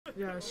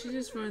Yo, she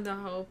just ruined the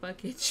whole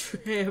fucking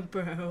trip,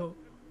 bro.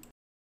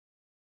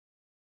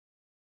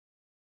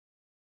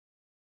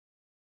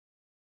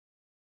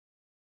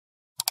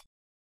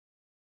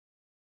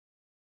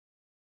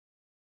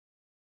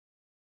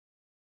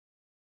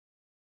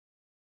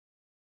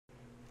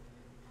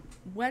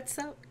 What's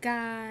up,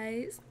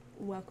 guys?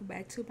 Welcome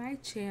back to my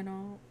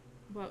channel.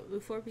 But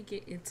before we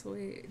get into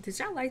it, did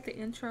y'all like the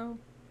intro?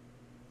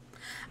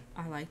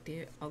 I liked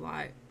it a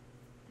lot.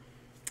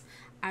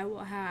 I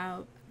will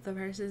have the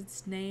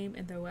person's name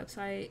and their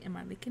website in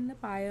my link in the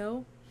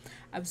bio.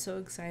 I'm so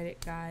excited,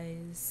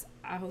 guys.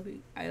 I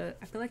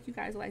feel like you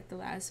guys liked the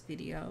last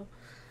video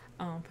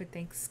for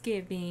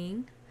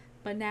Thanksgiving,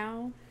 but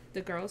now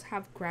the girls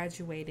have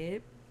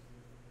graduated.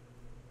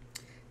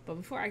 But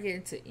before I get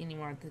into any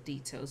more of the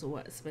details of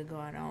what's been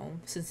going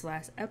on since the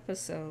last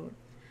episode,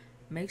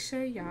 make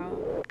sure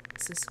y'all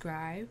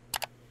subscribe.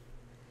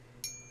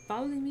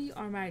 Follow me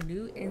on my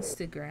new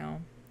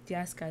Instagram.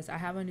 Yes, guys, I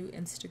have a new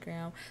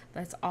Instagram.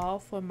 That's all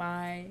for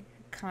my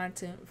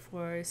content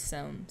for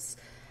Sims.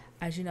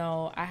 As you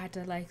know, I had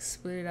to like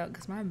split it up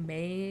because my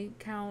main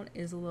account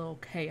is a little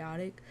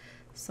chaotic.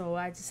 So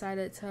I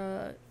decided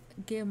to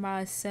give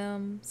my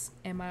Sims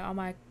and all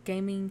my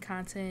gaming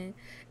content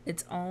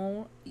its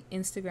own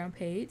Instagram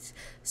page.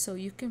 So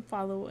you can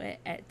follow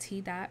it at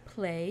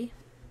t.play.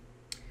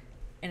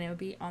 And it'll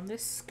be on the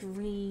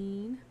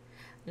screen.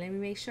 Let me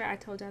make sure I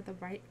told y'all the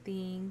right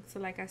thing. So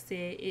like I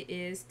said, it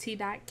is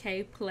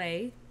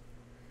t.kplay.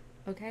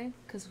 Okay?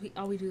 Because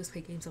all we do is play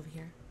games over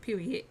here.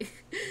 Period.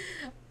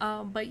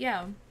 But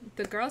yeah,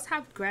 the girls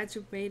have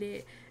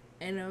graduated.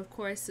 And of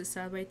course, to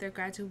celebrate their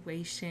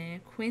graduation,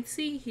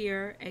 Quincy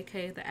here,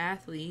 aka the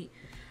athlete,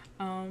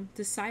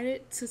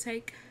 decided to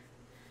take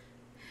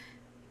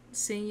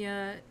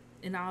Senya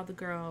and all the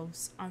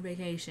girls on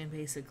vacation,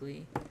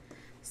 basically.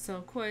 So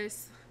of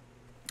course,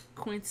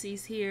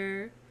 Quincy's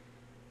here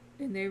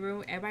in their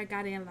room. Everybody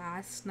got in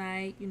last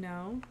night, you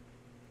know.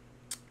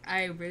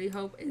 I really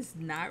hope it's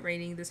not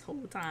raining this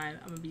whole time.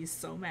 I'm gonna be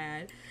so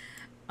mad.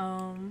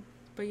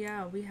 But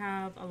yeah, we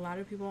have a lot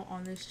of people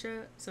on this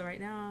trip. So right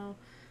now,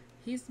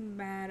 he's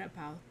mad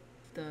about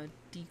the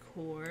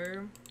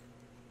decorum.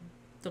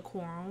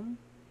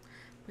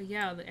 But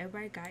yeah,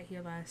 everybody got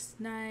here last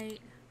night.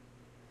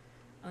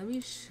 Let me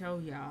show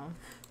y'all.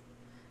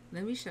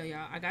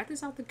 I got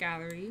this off the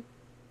gallery.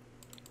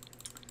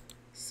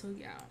 So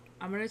yeah,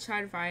 I'm gonna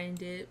try to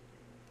find it.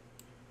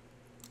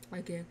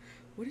 Again,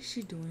 what is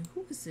she doing?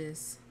 Who is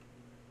this?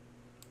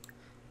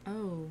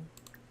 Oh,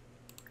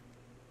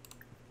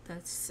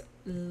 that's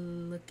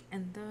look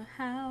in the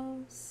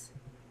house.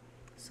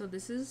 So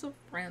this is a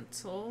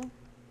rental.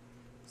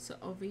 So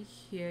over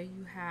here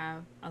you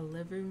have a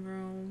living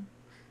room,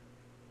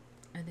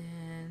 and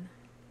then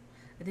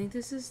I think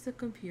this is the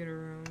computer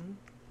room.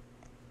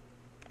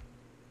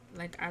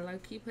 Like I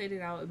lucky played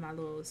it out in my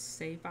little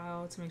save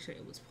file to make sure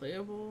it was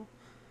playable.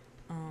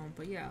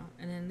 But yeah,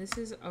 and then this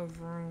is a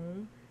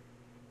room,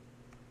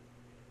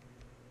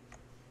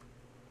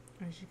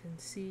 as you can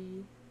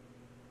see.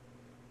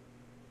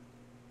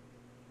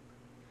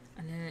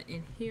 And then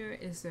in here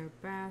is their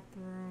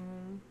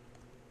bathroom.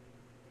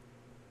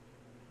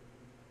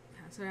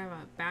 Yeah, so they have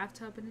a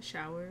bathtub and a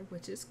shower,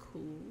 which is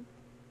cool.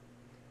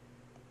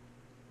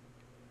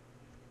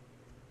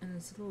 And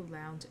it's a little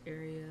lounge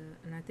area.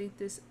 And I think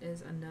this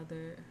is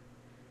another,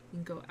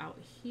 you can go out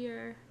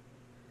here.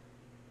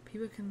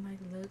 People can like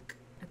look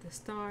at the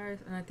stars.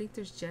 And I think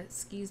there's jet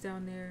skis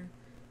down there.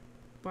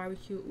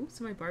 Barbecue. Ooh,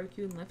 somebody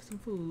barbecued and left some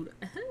food.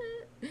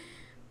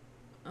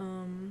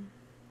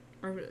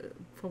 Or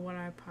from what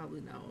I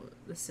probably know,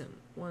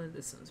 one of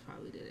the Sims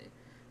probably did it.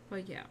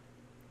 But yeah,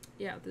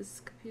 this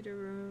is computer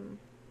room.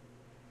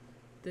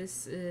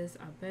 This is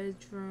a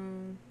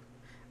bedroom.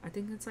 I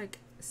think it's like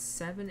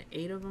 7,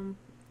 8 of them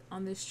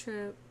on this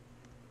trip.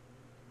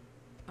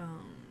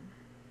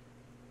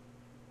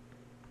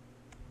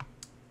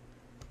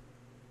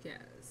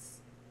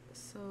 Yes.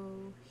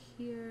 So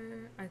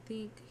here, I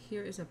think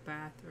here is a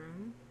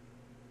bathroom.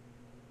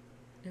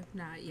 If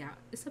not, yeah,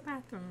 it's a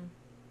bathroom.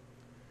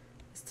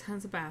 There's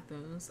tons of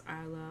bathrooms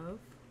I love.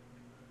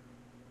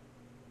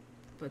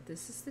 But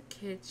this is the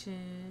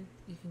kitchen.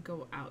 You can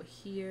go out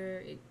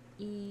here and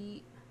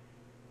eat.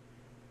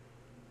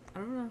 I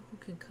don't know who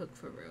can cook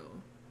for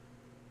real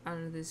out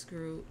of this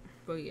group,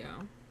 but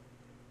yeah.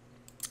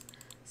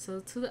 So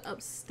to the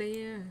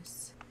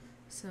upstairs.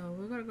 So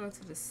we're gonna go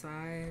to the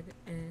side,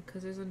 and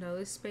because there's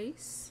another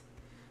space,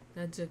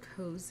 the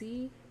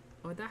jacuzzi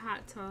or the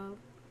hot tub,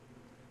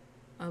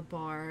 a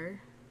bar,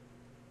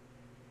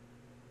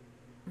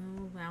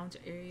 lounge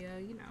area,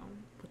 you know,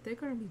 but they're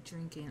gonna be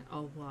drinking a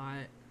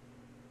lot.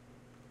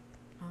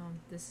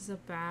 This is a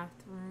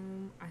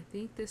bathroom. I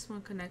think this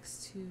one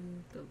connects to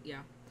the,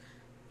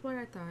 what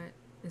I thought.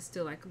 It's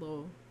still like a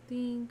little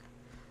thing.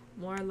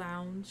 More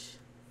lounge.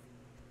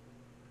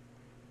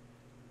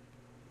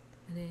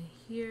 And then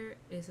here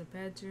is a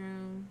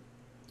bedroom.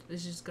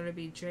 This is gonna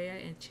be Drea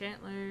and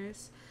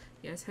Chandler's.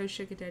 Yes, her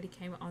sugar daddy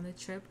came on the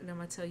trip, and I'm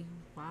gonna tell you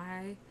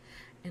why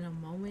in a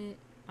moment.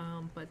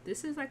 But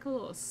this is like a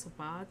little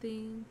spa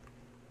thing.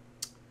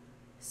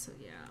 So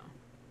yeah.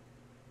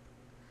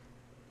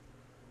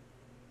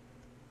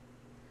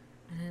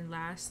 And then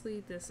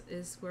lastly, this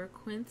is where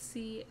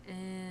Quincy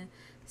and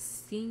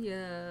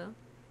Sia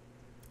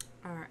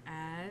are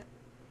at.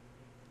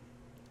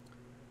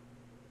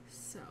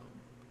 So,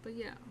 but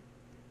yeah.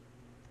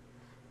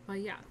 But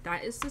yeah,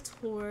 that is the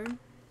tour.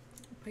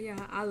 But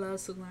yeah, I love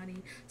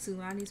Sulani.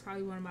 Sulani is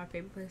probably one of my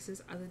favorite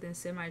places other than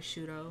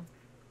Semi-Shudo.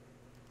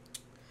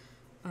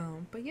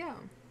 But yeah.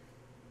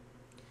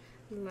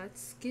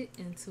 Let's get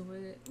into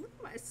it. Look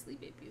at my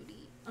Sleeping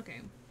Beauty.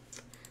 Okay.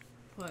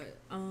 But,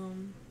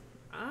 I'm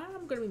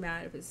gonna be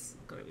mad if it's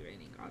gonna be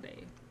raining all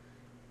day.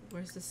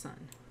 Where's the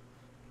sun?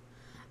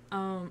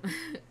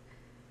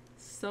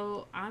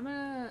 So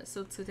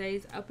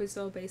today's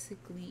episode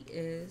basically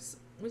is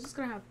we're just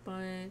gonna have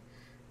fun,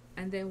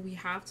 and then we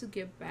have to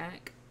get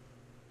back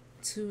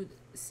to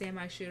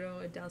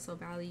Semi-Shudo and Delta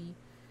Valley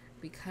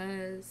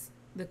because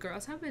the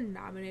girls have been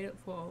nominated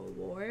for an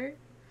award,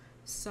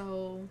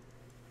 so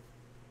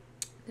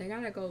they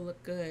gotta go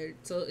look good.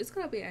 So it's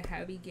gonna be a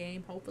heavy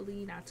game,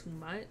 hopefully not too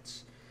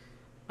much.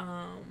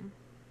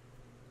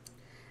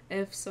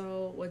 If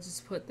so, we'll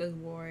just put the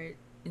award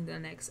in the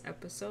next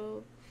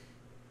episode.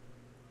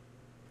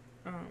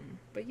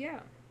 But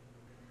yeah.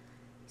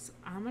 So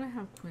I'm gonna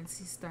have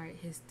Quincy start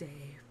his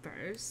day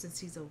first since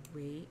he's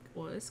awake.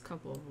 Well, there's a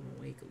couple of them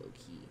awake low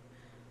key.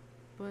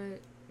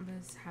 But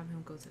let's have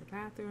him go to the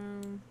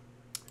bathroom.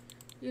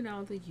 You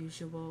know, the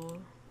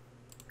usual.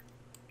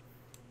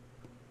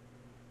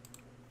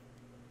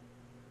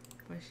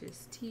 Brush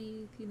his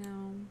teeth, you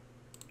know.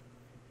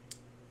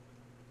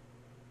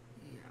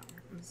 Yeah,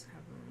 let's have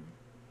him.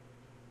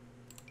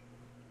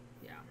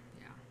 Yeah.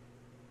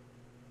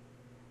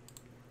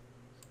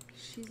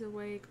 She's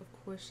awake. Of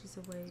course she's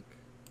awake.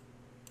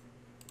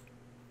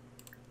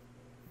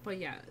 But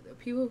yeah, the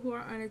people who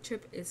are on a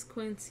trip is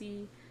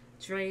Quincy,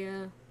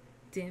 Drea,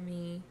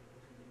 Demi,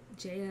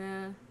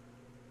 Jada,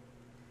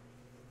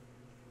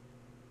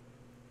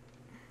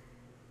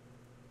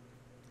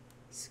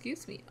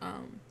 excuse me,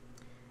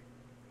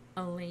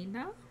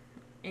 Elena,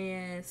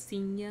 and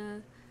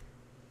Senia,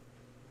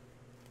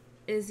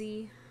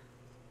 Izzy,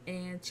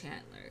 and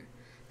Chandler.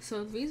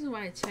 So the reason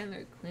why Chandler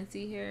and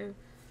Quincy here,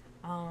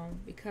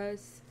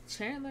 because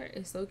Chandler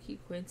is low-key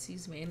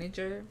Quincy's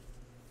manager,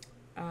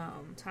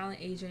 talent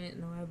agent,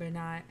 no ever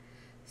not.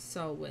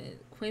 So when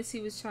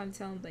Quincy was trying to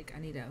tell him like I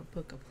need to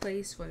book a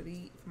place for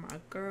my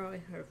girl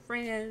and her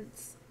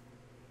friends,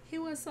 he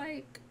was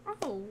like,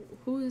 oh,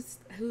 who's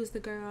the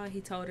girl?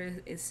 He told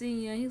her it's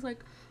Senia. He's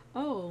like,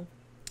 oh,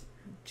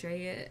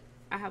 Drea,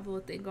 I have a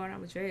little thing going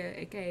on with Drea,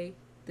 aka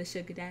the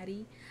sugar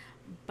daddy.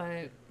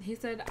 But he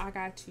said I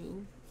got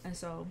you. And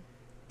so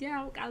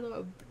yeah, got a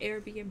little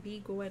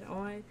Airbnb going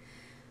on.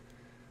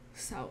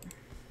 So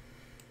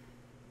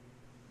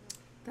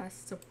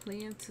that's the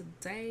plan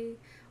today.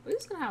 We're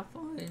just gonna have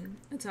fun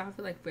until I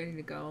feel like ready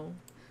to go.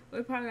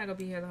 We're probably not gonna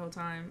be here the whole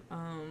time.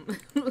 I'm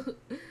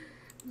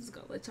just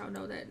gonna let y'all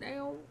know that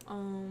now.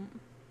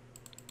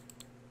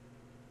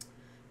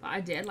 But I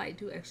did like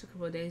do extra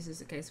couple of days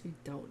just in case we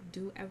don't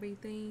do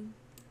everything.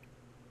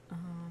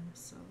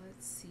 So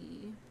let's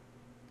see.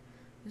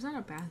 There's not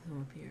a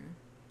bathroom up here.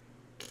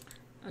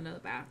 Another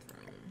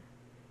bathroom.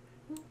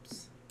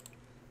 Oops.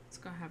 Let's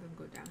go have him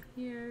go down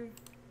here.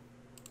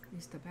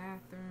 Use the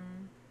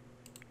bathroom.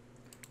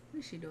 What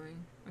is she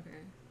doing?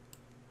 Okay.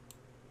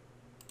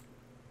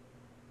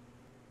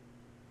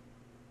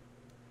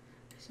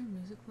 Is there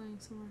music playing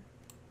somewhere?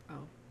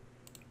 Oh.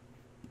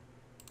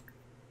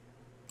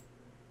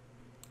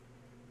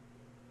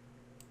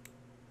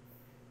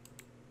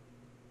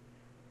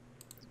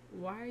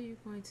 Why are you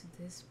going to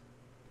this?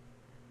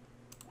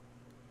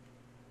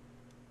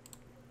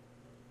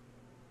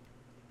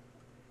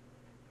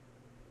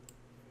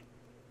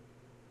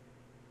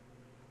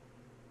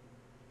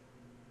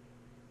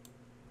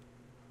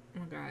 Oh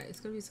my god, it's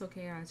gonna be so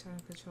chaotic trying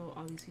to control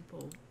all these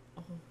people.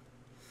 Oh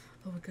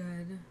my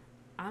god.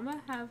 I'm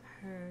gonna have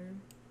her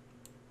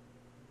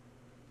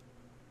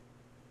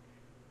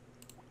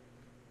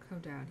come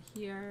down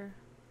here.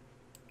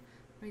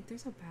 Wait,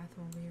 there's a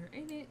bathroom over here,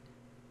 ain't it?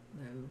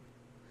 No.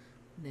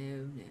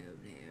 Yeah,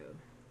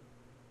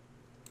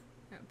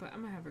 but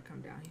I'm gonna have her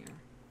come down here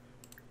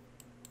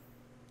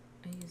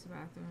and use the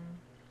bathroom.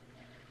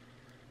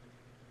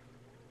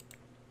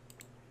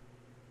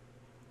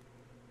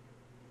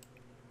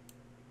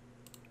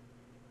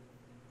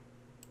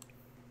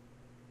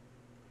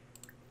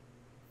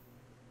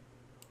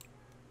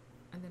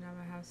 And then I'm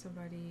gonna have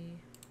somebody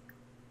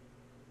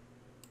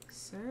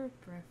serve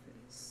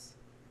breakfast.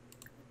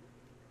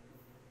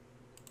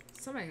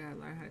 Somebody gotta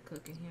learn how to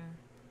cook in here.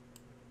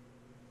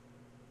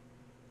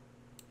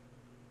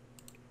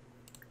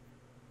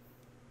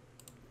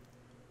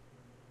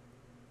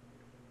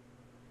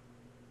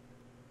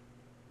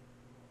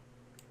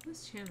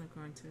 What's Chandler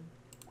going to?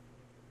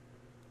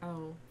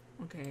 Oh,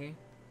 okay.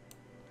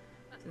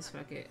 Just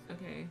fuck it.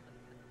 Okay.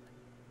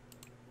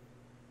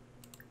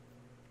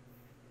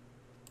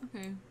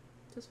 Okay.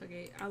 Just fuck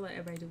it. I'll let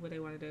everybody do what they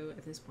want to do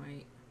at this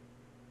point.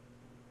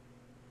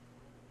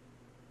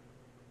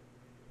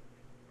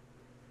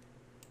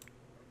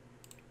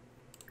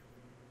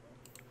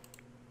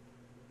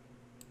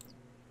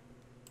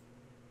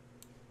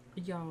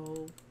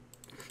 Yo.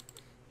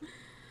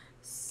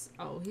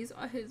 Oh, he's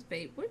on his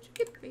vape. Where'd you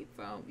get the vape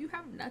from? You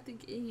have nothing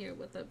in here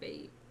with a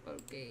vape.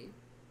 Okay.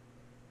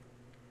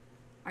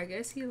 I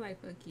guess he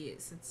like fuck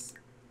it since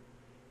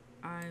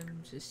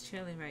I'm just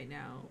chilling right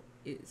now.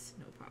 It's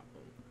no problem.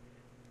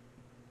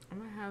 I'm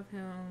gonna have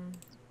him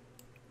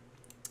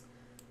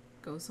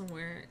go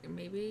somewhere.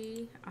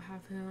 Maybe I'll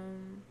have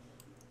him.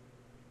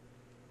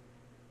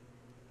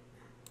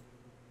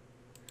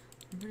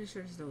 I'm pretty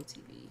sure there's no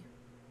TV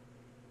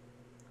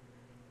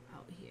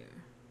out here.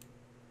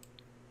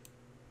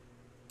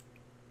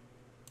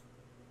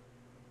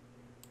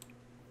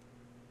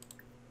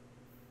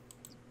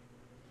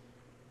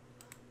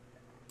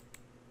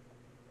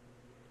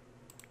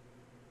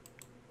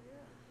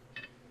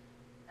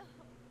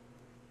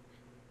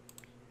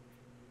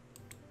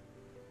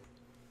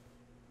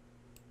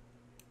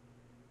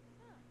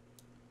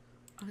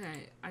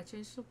 Okay, I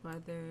changed the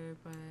weather,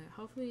 but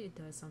hopefully it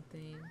does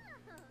something.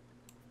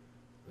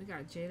 We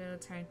got Jada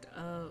tanked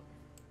up.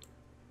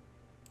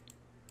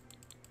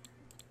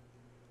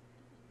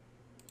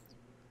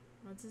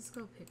 Let's just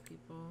go pick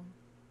people.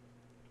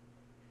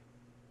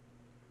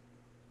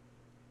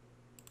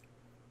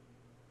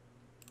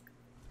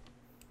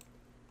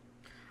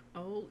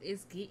 Oh,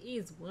 it's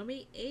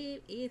warming.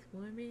 It is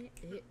warming.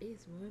 It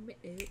is warming.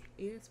 It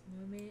is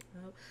warming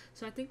up.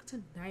 So I think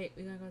tonight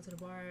we're gonna go to the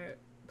bar.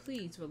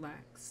 Please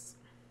relax,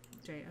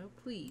 Jada.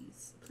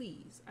 Please,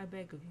 please, I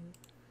beg of you,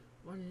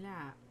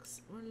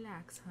 relax,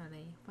 relax,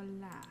 honey,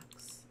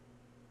 relax.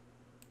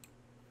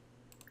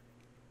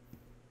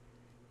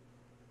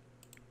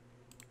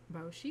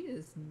 Bro, she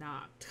is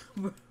knocked,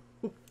 bro.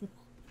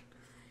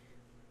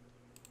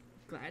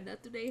 Glad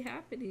nothing ain't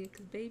happening,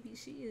 cause baby,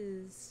 she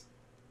is.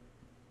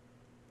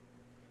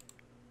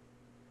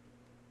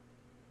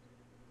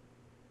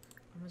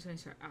 I'm gonna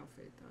change her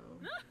outfit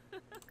though.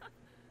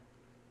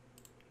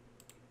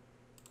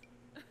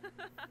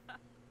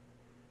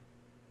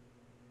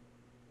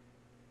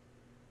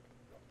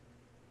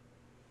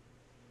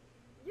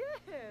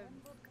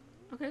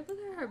 Okay, look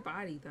at her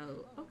body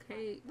though.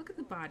 Okay, look at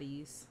the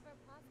bodies.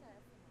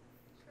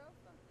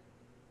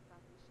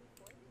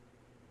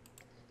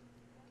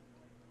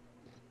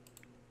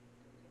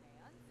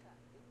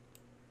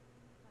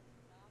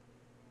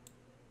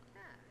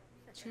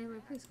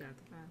 Chandler, please go out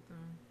the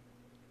bathroom.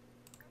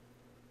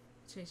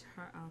 Change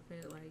her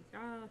outfit, like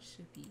y'all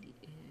should be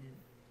in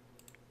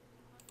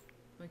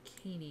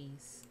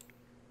bikinis.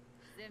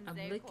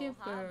 I'm looking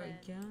for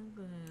a young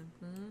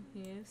blonde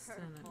hair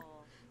son.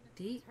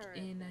 Deep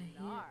in the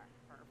hair.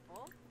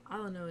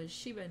 All I know is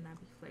she better not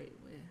be flirted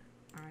with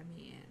our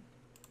man.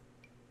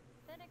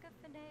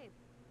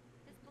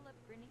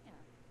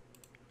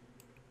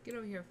 Get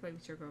over here and flirt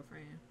with your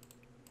girlfriend.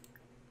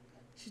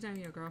 She's not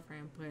even your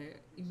girlfriend, but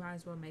you might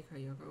as well make her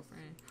your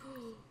girlfriend.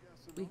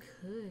 We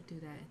could do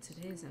that in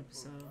today's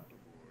episode.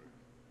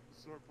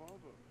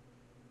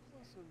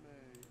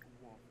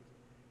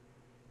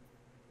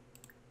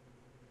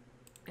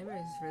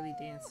 Everybody's really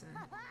dancing.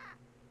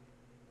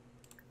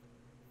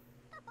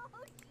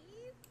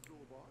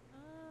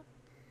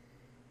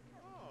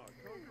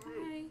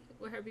 Hi,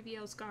 with her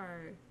BBL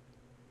scar.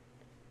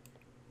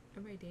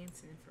 Everybody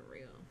dancing for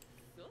real.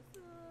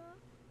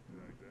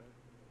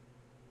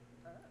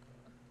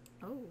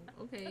 Oh,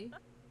 okay.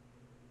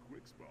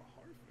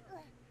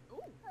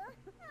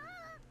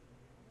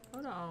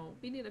 Hold on,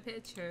 we need a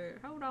picture.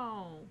 Hold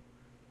on.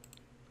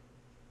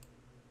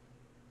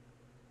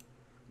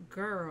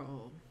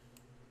 Girl.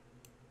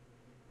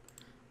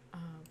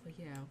 But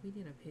yeah, we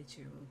need a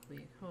picture real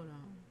quick. Hold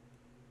on.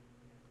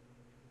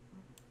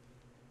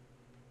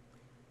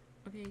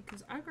 Okay,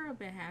 because our girl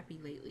been happy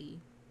lately.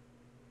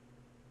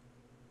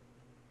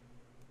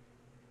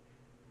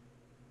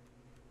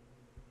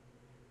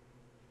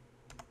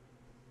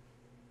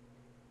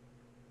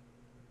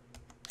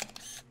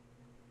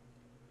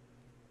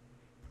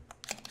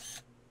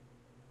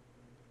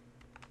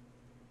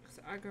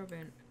 So our girl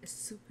been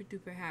super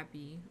duper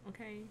happy,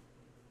 okay?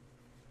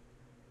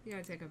 We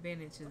gotta take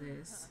advantage of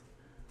this.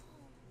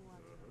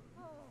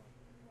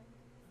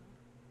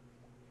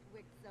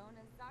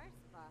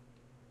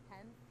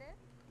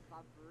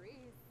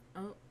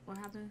 Oh, what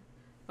happened?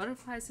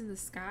 Butterflies in the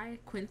sky.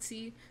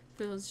 Quincy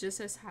feels just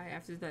as high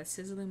after that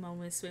sizzling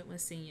moment spent with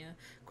Senya.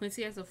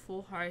 Quincy has a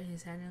full heart in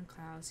his head in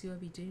clouds. He will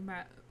be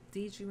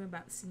daydreaming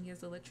about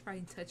Senya's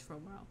electrifying touch for a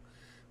while.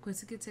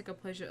 Quincy can take a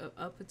pleasure of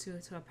up to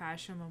a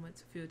passionate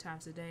moment a few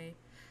times a day.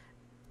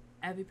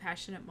 Every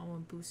passionate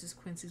moment boosts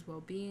Quincy's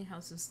well-being,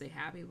 helps him stay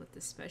happy with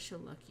the special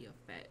lucky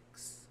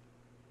effects.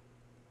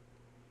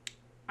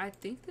 I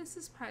think this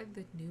is part of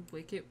the new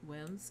Wicked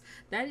Whims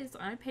that is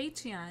on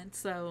Patreon.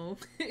 So,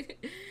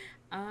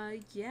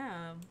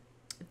 yeah,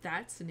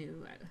 that's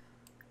new.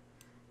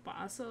 But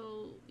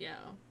also, yeah,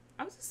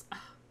 I was just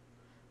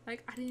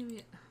like, I didn't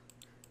even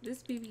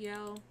this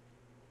BBL.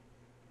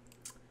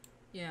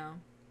 Yeah.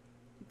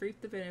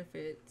 Reap the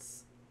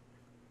benefits.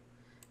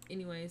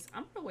 Anyways,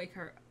 I'm gonna wake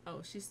her.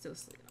 Oh, she's still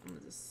asleep.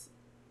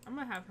 I'm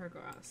gonna have her go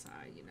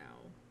outside, you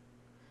know.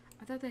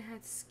 I thought they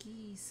had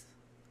skis.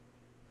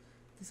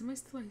 Does somebody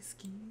still like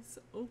skis?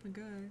 Oh my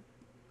god.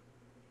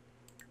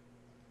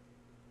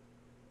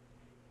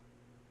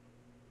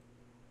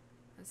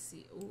 Let's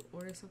see. Ooh,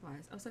 order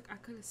supplies. I was like, I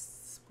could have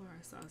swore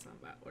I saw something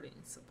about ordering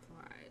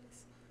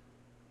supplies.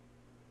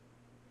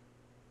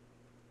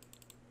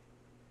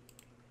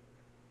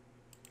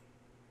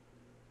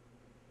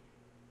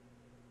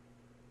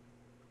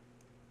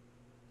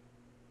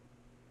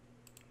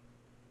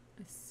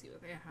 Let's see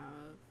what they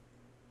have.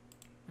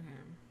 Okay.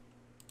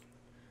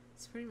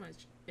 That's pretty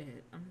much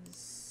it. I'm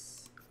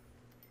just...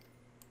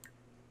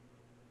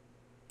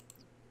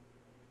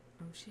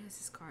 Oh, she has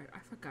this card. I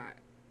forgot.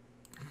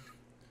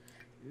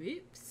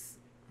 Whoops.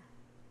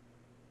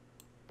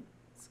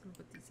 Let's go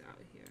put these out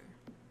here.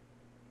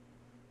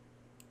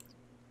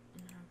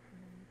 And have her.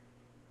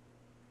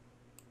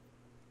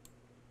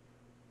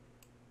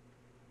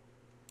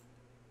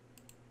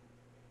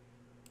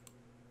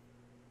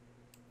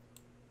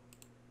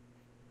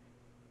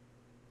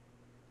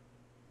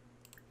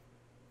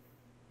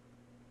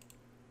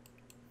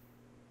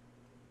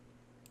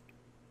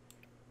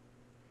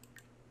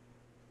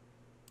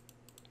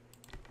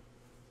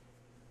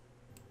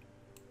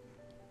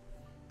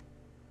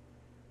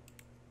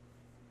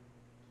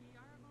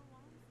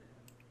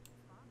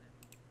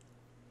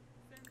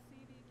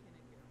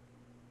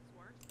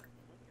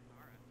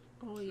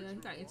 Oh yeah, he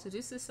gotta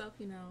introduce himself,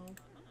 you know.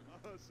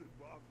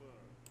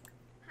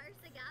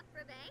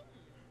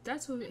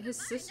 That's who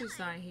his sister's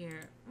not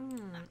here.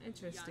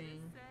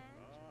 Interesting.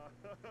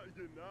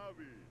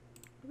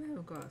 We have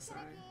him go outside.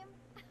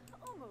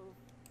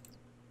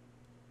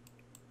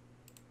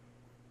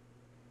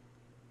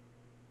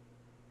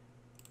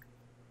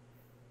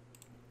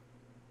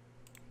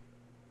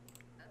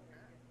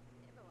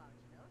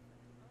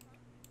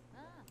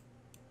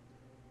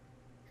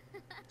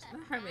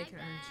 Let her make her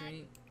own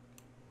drink.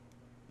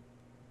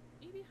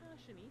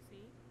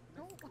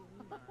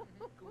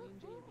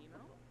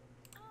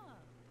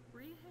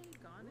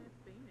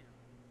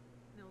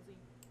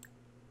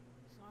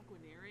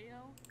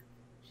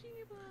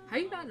 How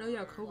you not know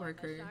your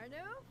coworker?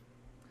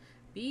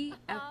 Be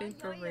effing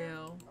for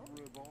real.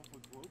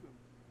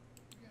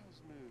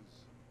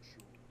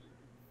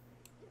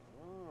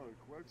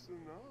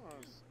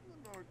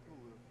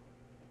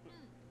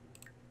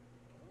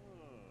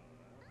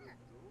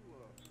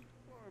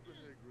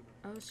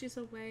 Oh, she's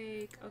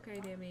awake. Okay,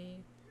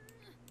 Demi.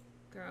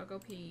 Girl, go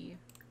pee.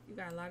 You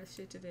got a lot of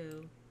shit to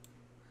do.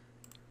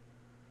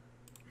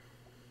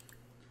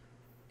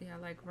 Yeah,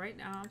 like right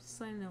now, I'm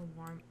just letting them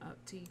warm up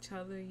to each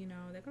other, you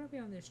know. They're gonna be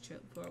on this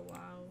trip for a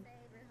while.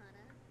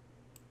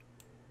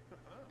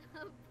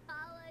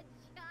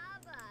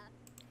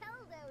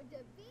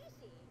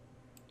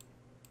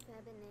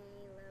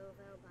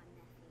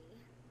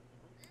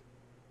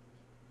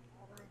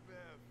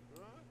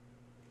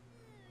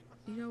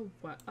 You know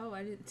what? Oh,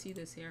 I didn't see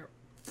this here.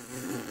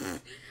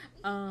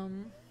 I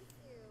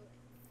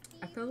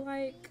feel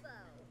like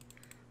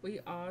we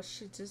all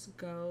should just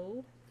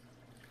go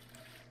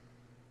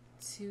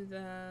to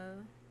the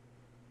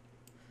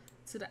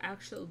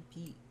actual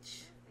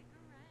beach.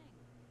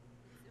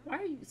 Why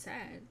are you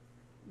sad?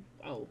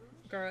 Oh,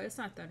 girl, it's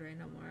not thundering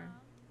no more.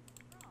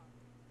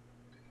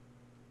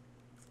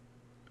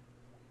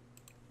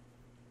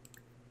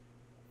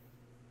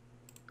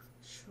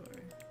 Sure.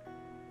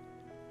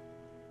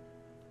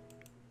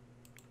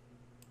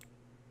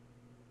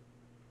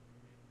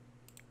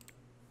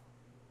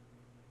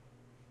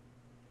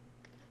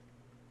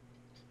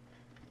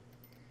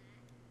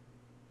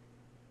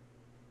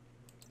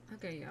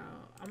 Okay, y'all.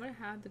 I'm gonna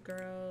have the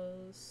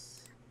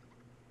girls.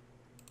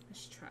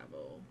 Let's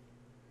travel.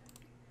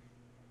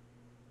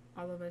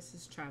 All of us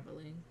is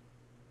traveling.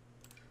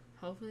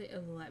 Hopefully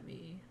it'll let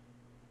me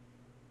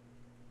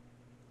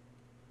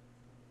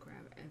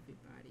grab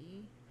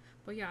everybody.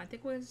 But yeah, I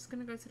think we're just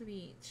gonna go to the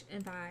beach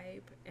and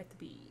vibe at the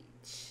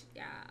beach.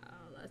 Yeah,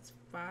 let's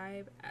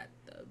vibe at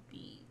the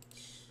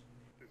beach.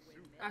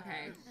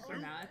 Okay, we're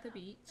now at the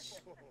beach.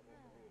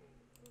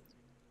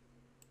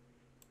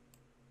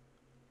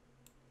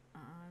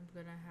 I'm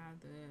gonna have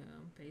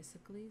them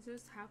basically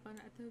just have fun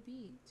at the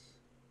beach.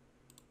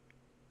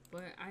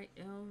 But I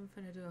am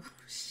gonna do a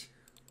photo shoot.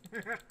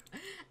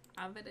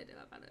 I'm gonna do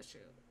a photo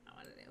shoot. I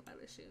wanna do a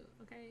photo shoot,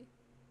 okay?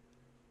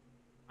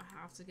 I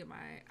have to get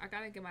I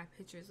gotta get my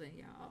pictures in,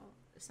 y'all.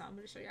 So I'm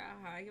gonna show y'all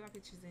how I get my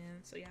pictures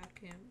in so y'all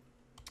can,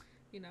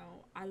 you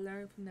know, I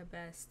learned from the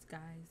best,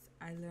 guys.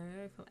 I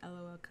learned from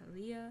LOL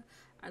Korea.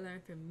 I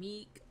learned from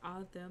Meek,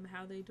 all of them,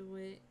 how they do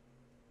it.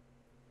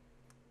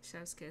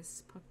 Chef's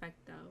kiss,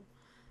 perfecto.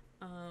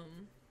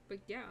 But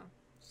yeah,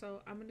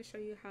 so I'm gonna show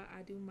you how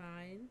I do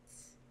mine.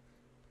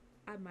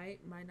 I might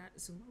not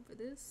zoom over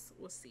this.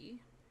 We'll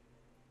see.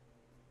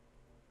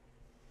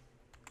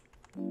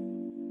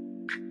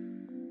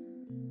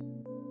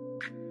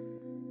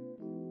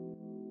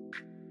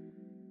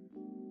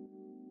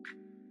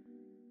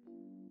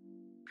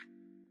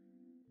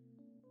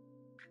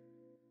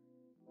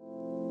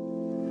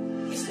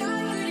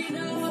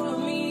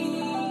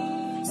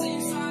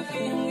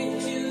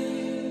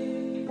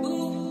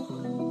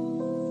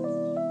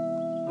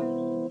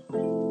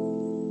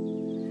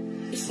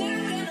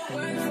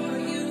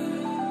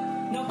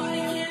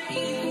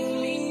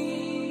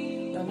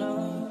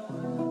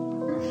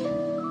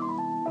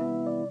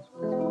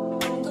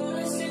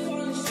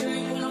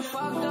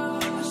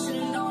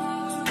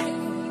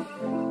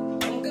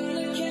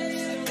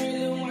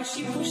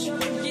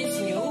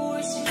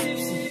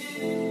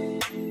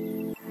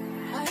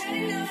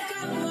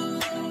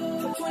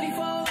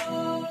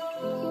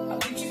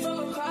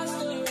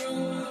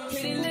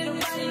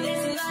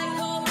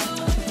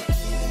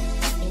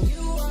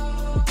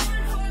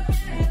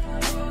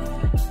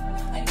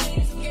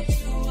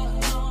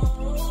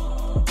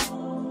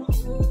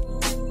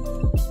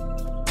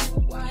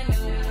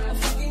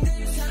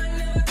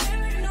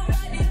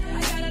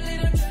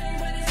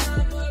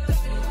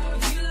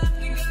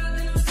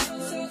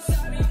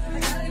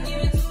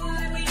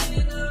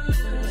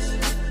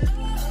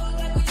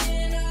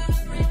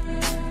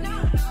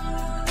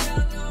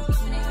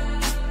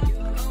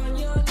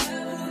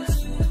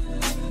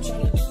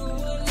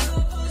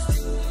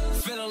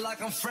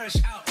 fresh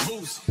out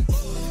boost.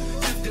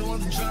 If they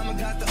want the drama,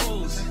 got the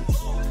ooze.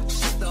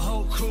 Ship the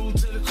whole crew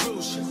to the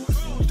cruise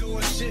ship.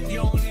 Doing shit you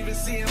don't even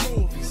see in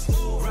movies.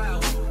 Ride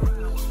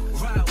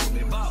with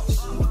me,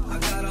 boss. I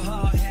got a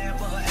hard hand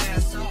for her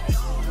ass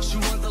off. She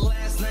want the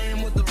last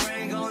name with the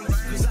ring on it.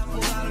 Cause I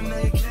pull out $1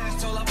 million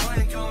cash, told I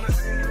plank on it.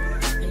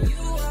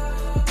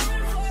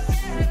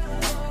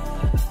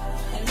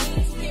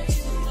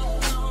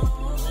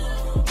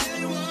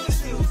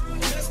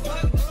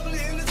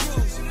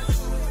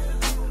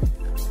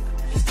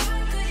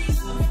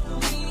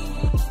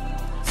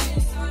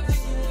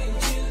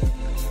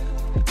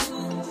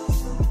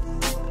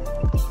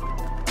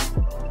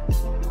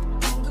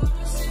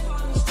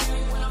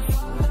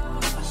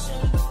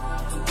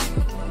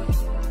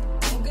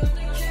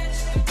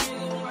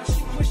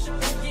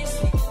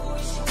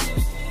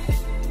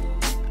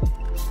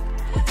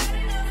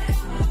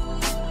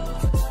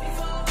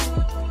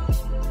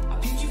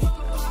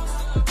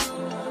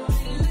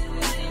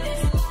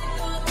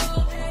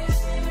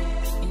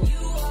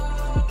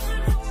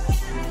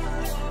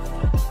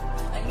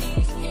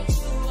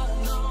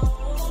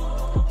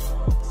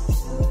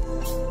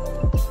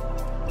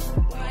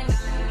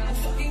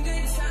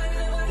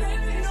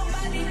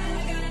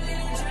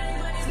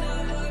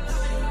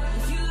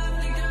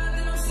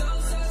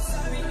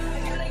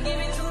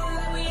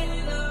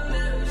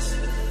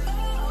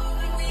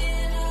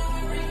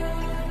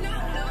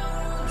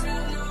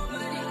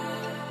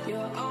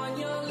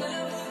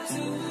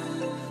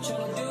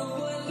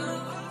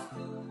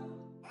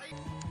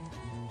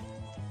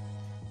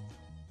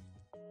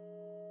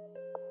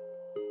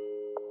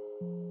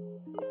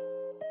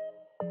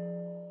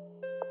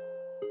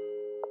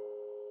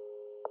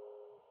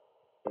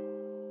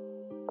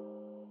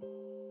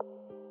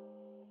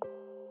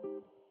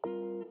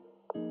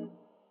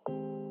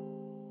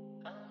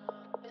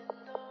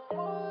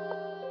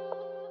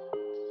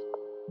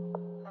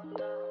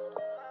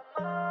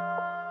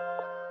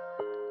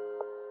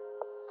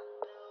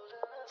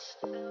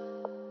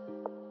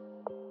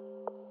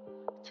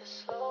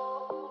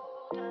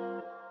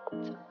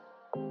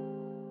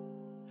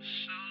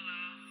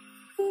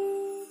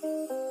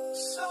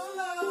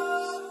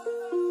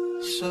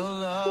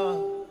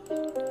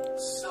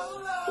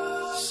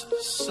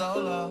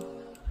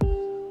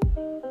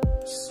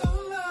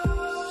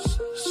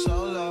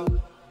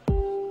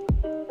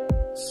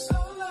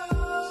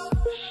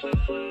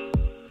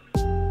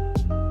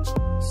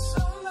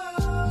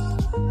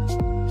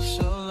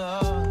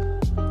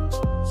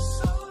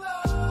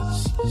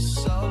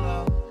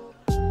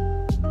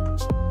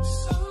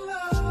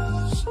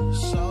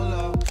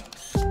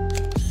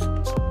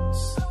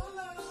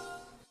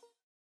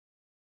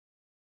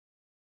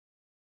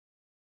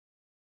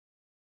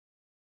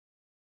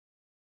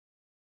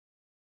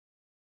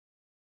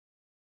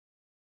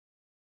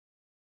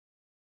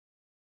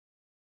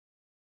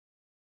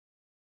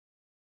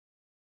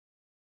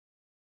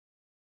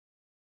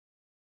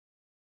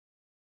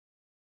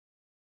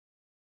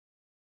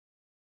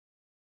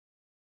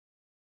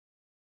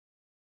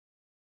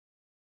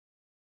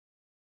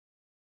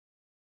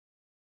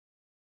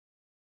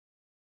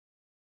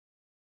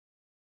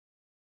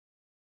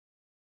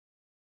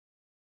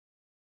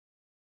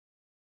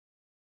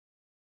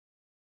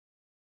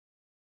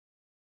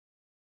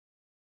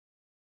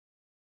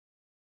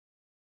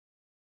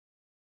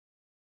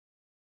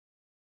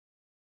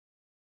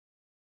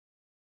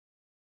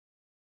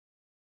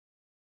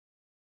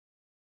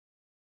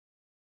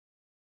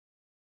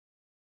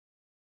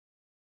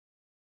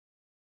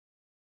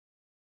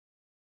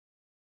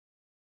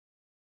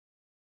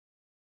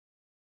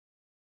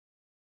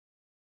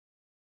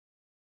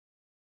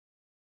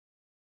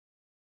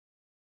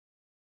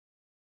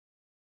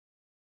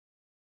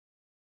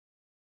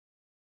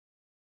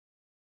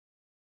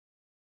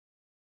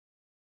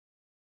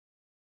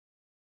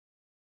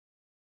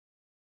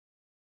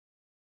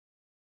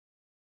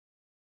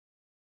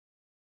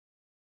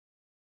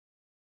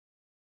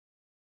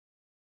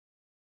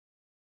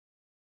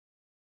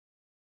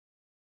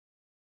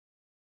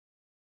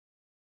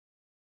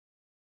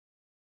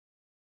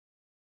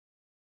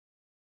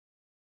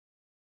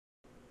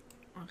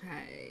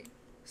 Okay,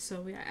 so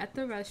we are at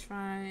the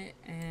restaurant,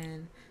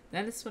 and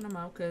that is split them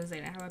up because they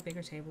didn't have a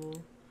bigger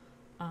table.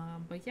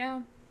 But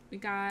yeah, we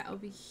got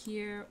over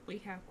here, we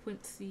have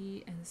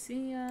Quincy and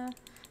Sia.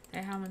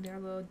 They're having their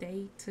little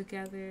date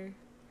together.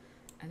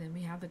 And then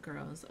we have the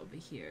girls over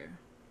here.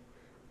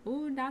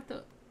 Ooh, not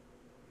the...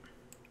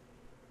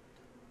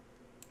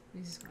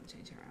 We're just gonna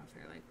change her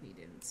outfit like we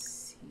didn't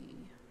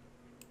see.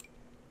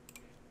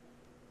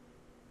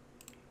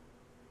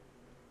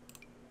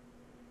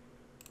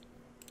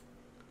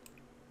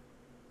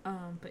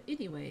 But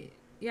anyway,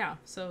 yeah,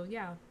 so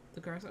yeah,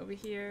 the girls over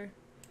here.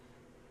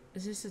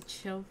 It's just a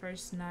chill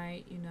first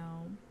night, you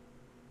know.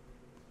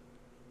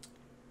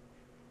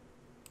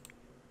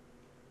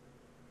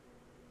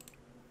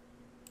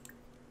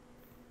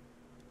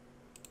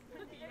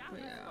 But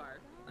yeah,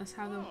 let's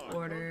have them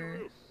order.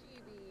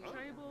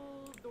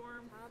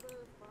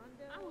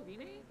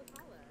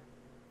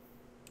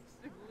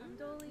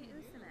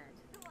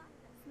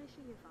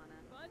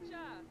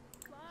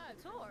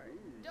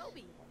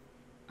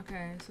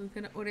 Okay, so we're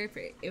gonna order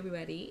for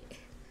everybody.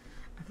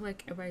 I feel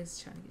like everybody's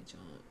trying to get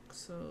drunk,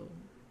 so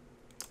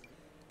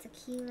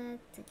tequila.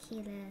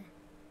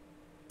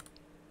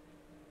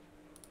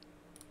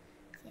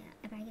 Yeah,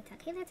 everybody get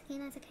tequila.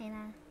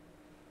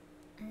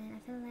 And then I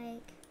feel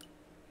like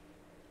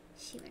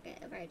she would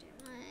get a virgin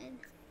one.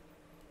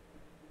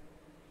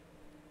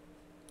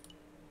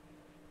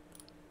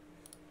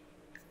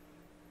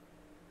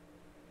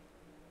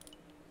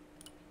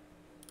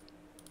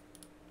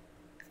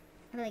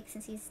 I feel like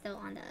since he's still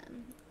on the...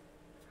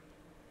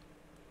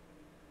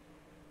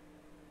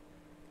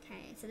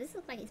 Okay, so this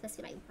looks like he's supposed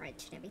to be like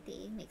brunch and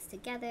everything mixed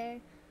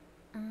together.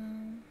 I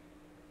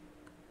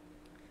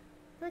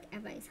feel like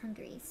everybody's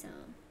hungry, so...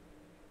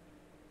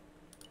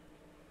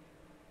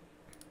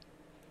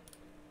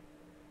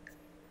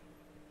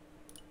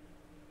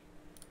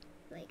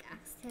 Like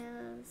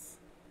oxtails.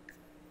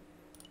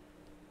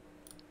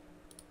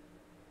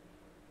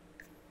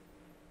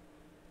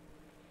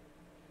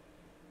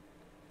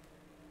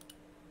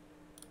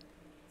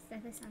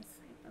 Definitely sounds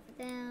like both of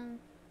them.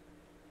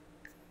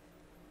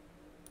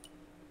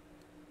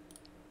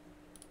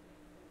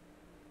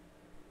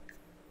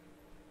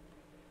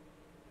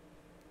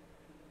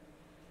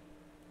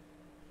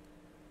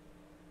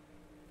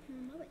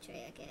 What would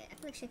Trey get? I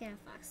feel like she'd get a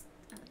fox.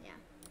 Oh yeah.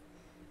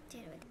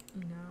 Jada would.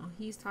 you know,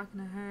 he's talking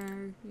to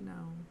her, you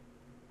know,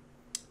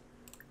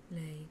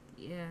 like,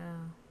 yeah.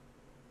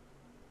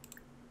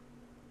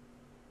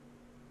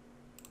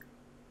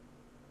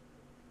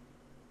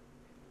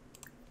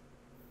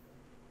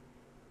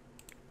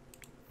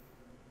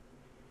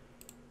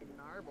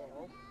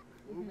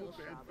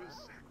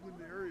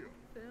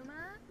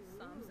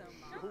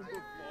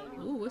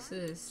 Ooh, what's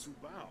this?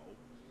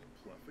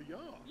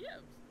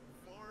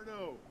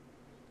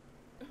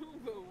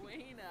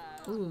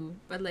 Ooh,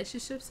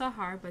 relationships are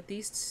hard, but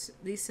these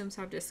Sims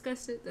have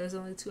discussed it. There's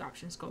only two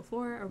options: go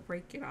for it or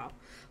break it off.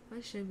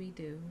 What should we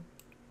do?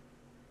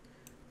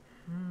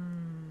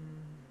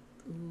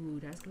 Ooh,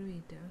 that's gonna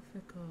be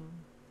difficult.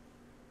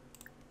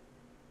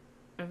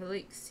 I feel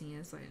like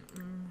Sia's like,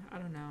 I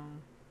don't know.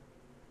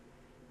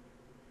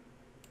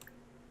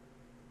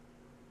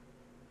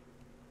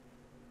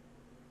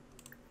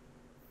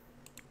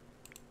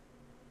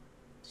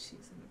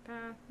 She's in the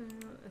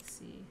bathroom. Let's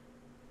see.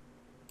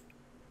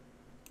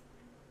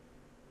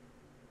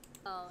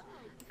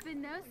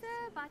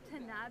 Finosa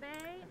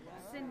Watanabe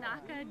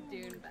Sinaka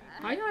Dunba.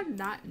 Why y'all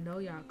not know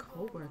y'all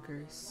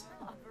co-workers?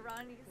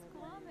 Verani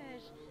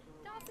Squamish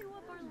Dasi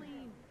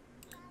Wabarleen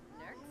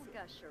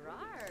Nerkska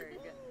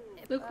Sherard.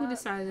 Look who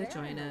decided to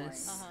join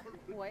us.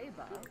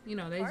 You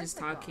know, they just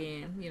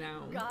talking, you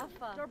know.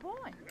 Gaffa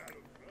Dorboy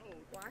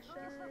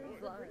Washa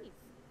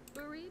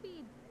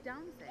Baribi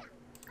Downse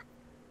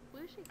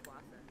Lushi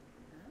Kwasa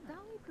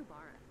Dali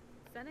Kubara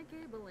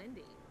Seneca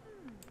Belindi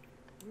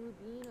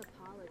Rubina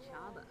Paula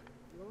Chaba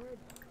Lord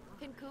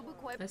Kinkuba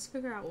Quip. Let's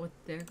figure out what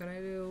they're gonna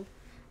do.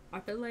 I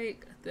feel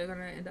like they're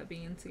gonna end up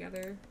being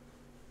together.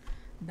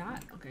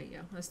 Not okay,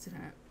 yeah, let's do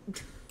that.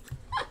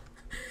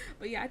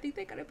 But yeah, I think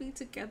they're gonna be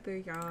together,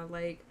 y'all.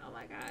 Like, oh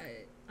my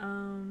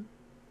god.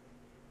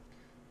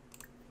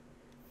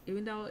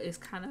 Even though it's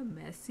kind of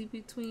messy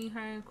between her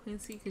and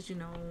Quincy, because you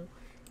know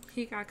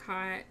he got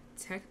caught.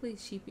 Technically,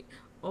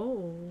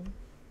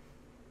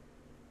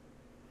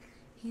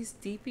 he's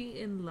deeply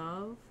in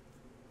love.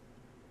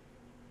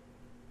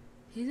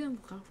 He's in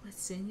love with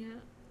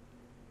Senya.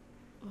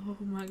 Oh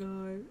my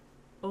god.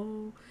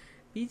 Oh,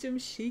 Bijam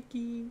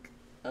shaking.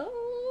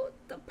 Oh,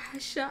 the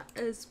pressure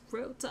is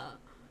real tough.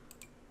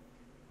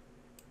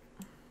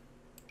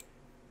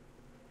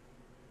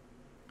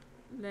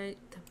 Like,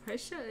 the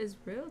pressure is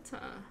real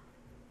tough.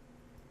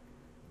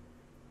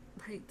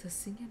 Like, does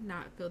Senya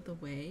not feel the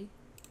way?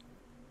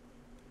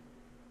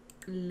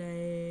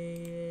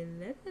 Like,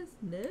 let us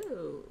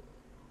know.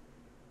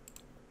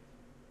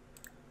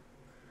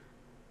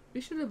 We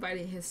should have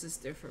invited his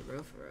sister for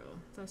real,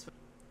 That's fine.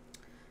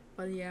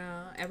 But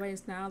yeah,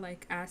 everybody's now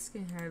like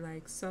asking her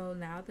like, so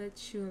now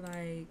that you're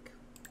like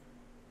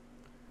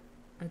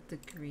a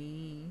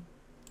degree,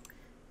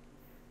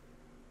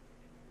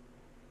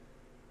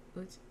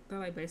 which they're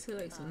like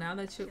basically like, so now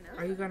that you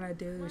are you gonna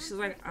do? She's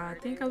like, I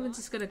think I'm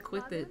just gonna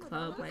quit the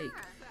club. Like,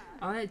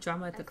 all that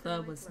drama at the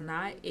club was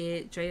not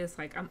it. Drea's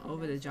like, I'm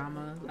over the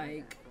drama.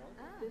 Like,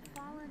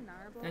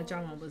 that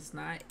drama was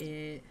not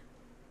it.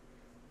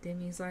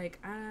 Demi's like,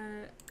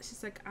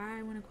 she's like,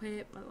 I want to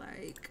quit, but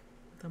like,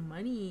 the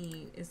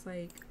money is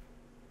like,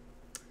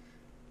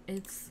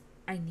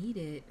 I need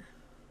it.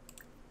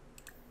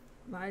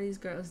 A lot of these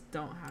girls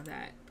don't have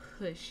that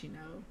push, you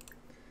know.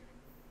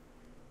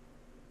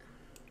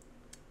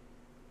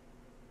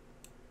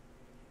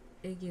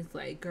 Iggy's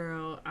like,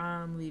 girl,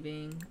 I'm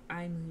leaving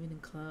the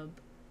club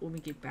when we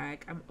get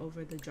back. I'm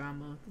over the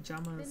drama. The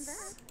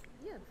drama's,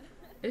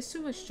 it's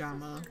too much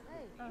drama.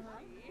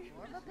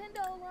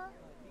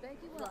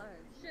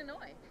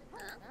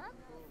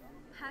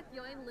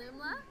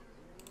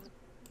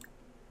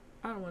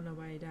 I don't want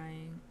nobody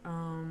dying.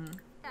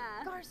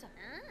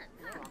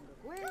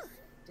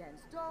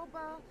 Dance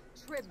Doba,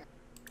 Trim.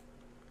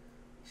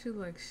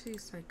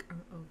 She's like,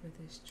 I'm over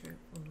this trip,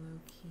 low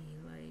key.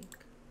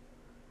 Like,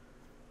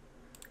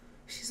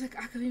 she's like,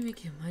 I could be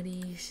making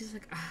money. She's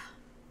like,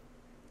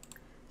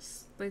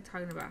 Like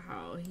talking about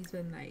how he's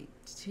been like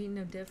treating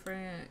them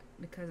different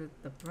because of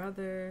the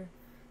brother.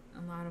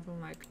 A lot of them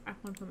like, I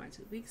want to put my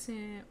 2 weeks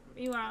in.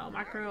 Meanwhile,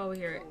 my girl over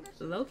here,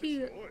 low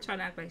key, trying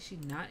to act like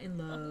she's not in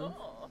love.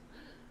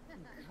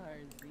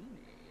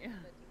 Carzini.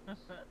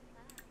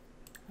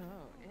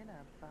 Oh, in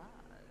a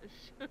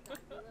bash.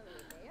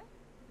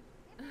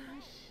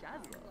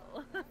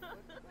 Shazzle.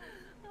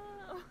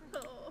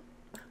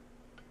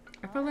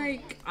 I feel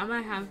like I'm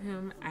gonna have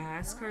him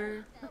ask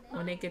her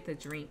when they get the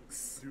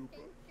drinks.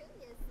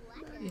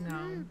 You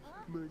know.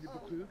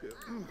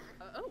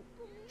 Oh.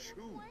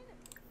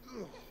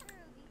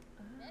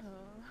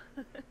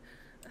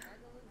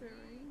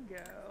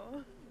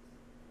 Ringo.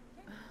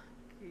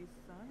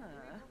 Kisana.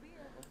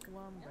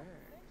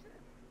 Wambert.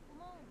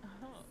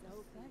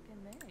 Oh,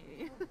 second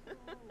A.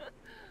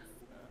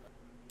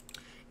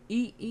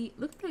 Eat.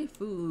 Look at their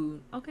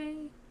food,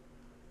 okay?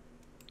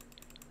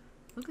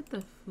 Look at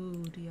the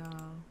food,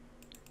 y'all.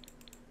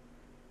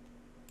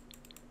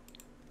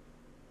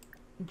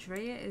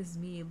 Drea is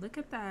me. Look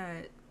at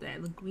that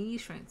linguine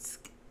shrimp.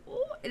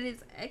 Oh, it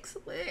is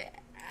excellent.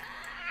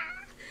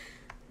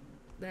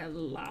 That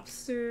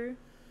lobster.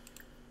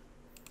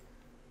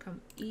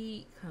 Come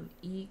eat, come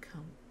eat,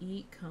 come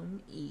eat,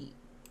 come eat.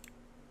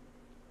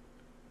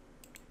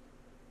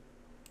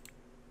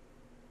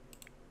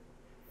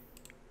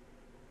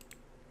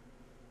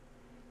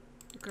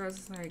 The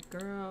girl's like,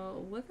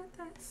 girl, look at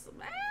that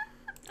smell.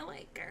 I'm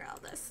like, girl,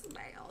 the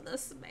smell.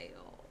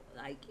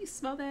 Like, you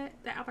smell that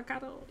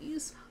avocado? You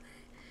smell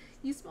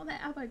that? You smell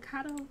that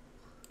avocado?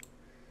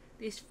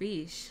 This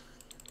fish.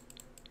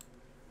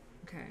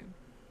 Okay.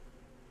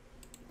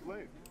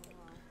 Flame.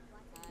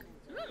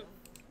 No.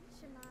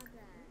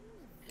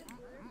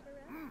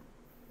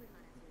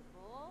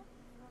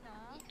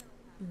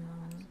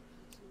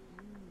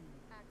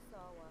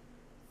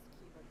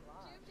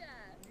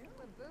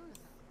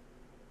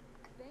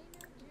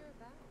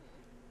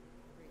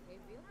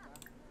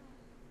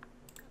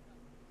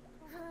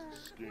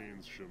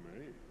 Skanes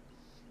Shemay.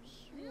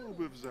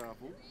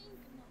 Swobivzaffle.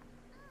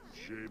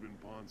 Shaben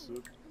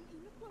Ponsip.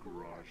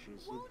 Grasha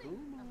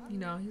Satuma. You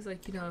know, he's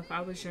like, you know, if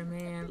I was your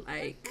man,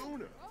 like,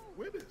 Ona.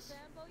 Witness.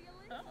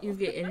 you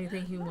get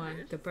anything you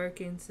want. The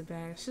Birkins, the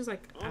bag. She's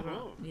like, I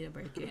don't need a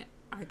Birkin.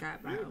 I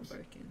got my own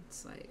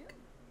Birkins. Like,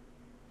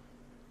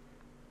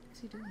 what's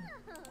he doing?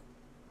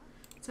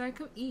 So I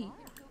come eat.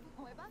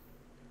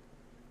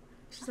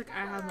 She's like,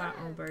 I have my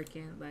own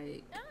Birkin.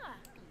 Like,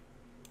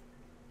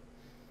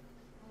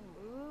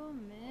 Oh,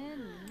 man,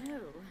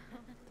 no.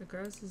 the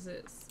girls is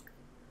this.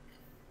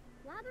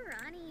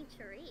 Labarani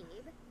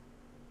Charib.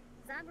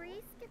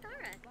 Zabris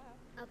Githara.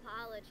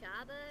 Apala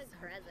Chaba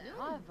Grezzo.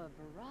 Ava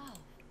Baral.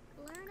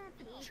 Lerna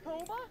Peach.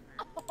 Choba?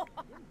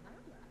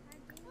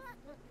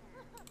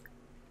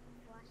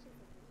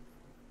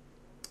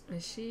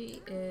 And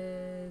she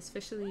is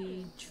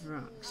officially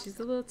drunk. She's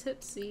a little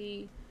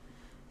tipsy.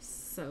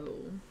 So,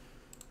 I'm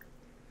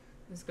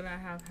just gonna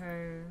have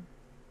her.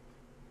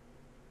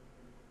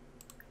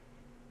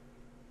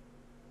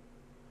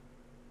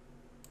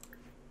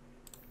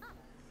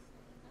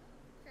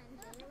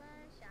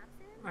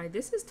 Like,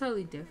 this is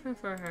totally different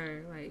for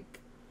her. Like,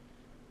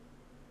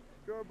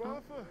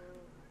 Garbafa.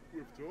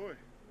 With toy.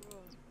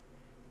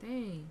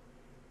 dang.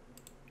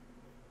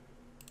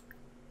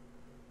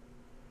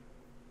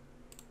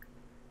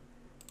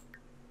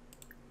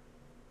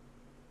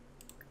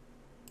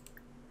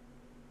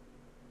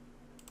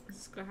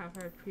 Just gonna have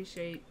her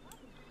appreciate.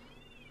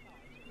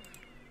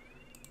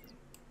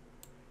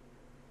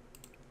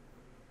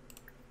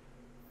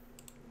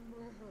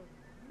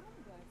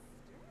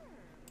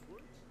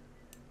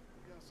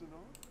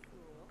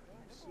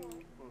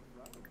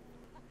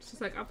 She's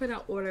like, I'm putting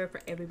out order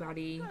for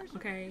everybody,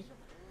 okay?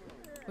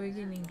 We're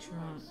getting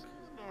drunk.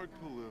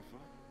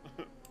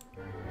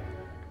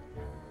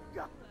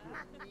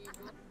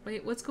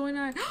 Wait, what's going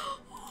on? Oh,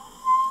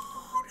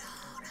 no.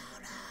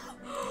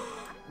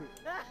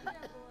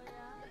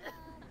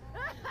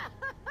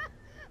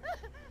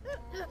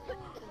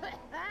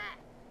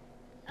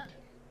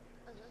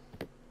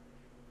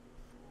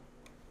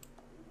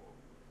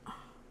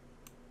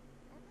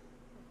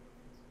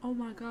 Oh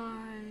my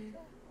god.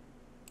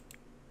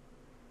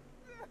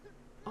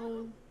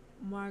 Oh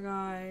my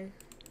god.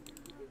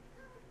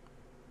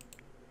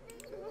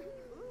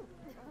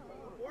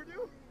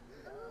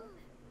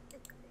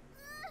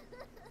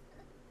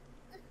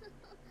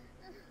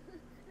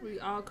 We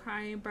all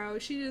crying, bro.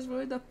 She just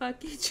ruined the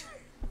fucking trip.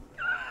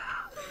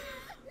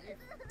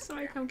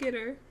 Somebody come get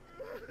her.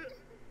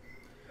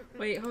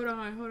 Wait, hold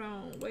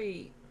on,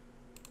 wait.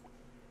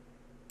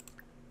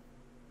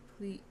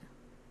 Please.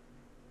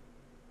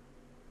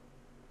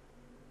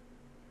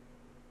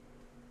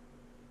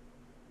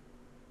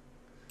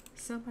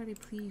 Somebody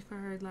please for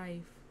her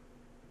life.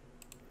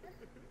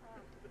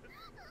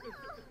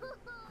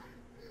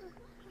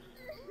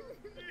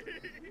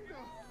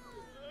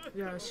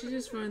 Yo, she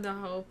just ruined the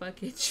whole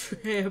fucking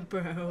trip,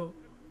 bro.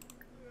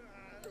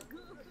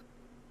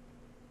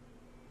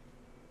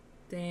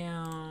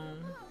 Damn.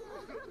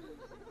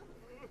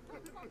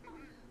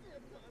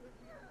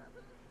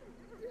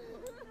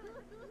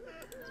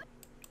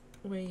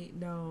 Wait,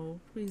 no.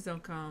 Please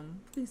don't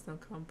come. Please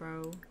don't come,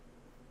 bro.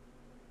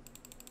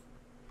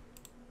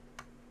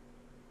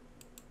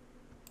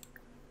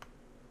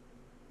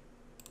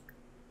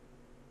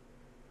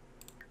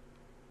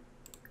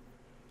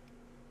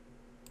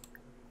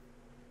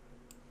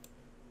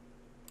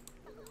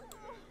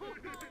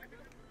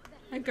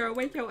 Hey girl,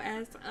 wake your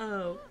ass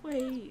up.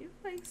 Wait,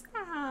 like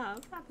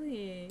stop. Stop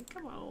playing.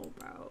 Come on,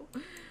 bro.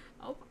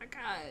 Oh my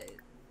god.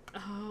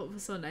 Oh, it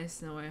was so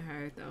nice knowing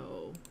her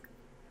though.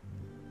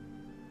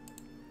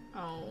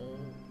 Oh.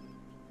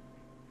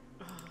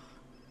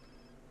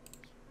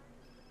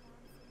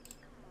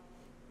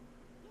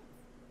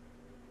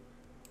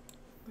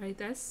 Like,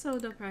 that's so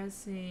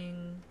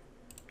depressing.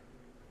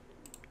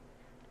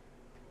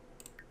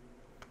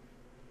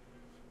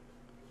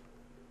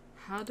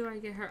 How do I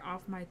get her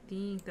off my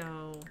thing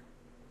though?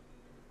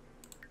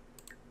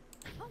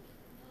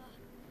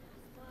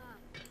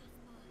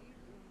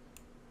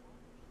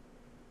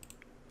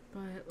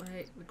 But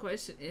like, the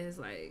question is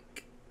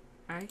like,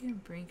 I can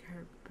bring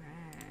her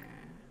back.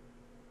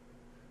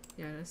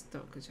 Yeah, that's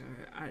dope, cause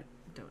I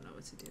don't know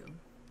what to do.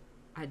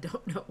 I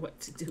don't know what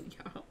to do,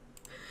 y'all.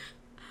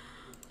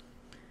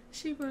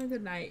 She ruined the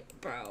night,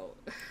 bro.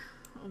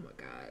 Oh my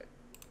god.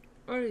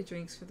 Order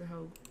drinks for the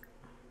whole.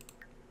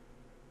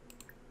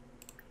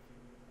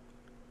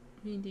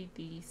 We need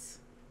these.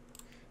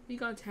 We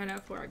gonna turn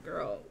out for our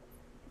girl.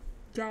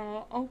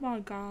 Y'all, oh my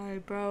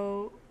god,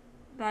 bro.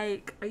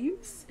 Like, are you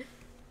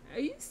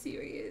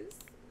serious?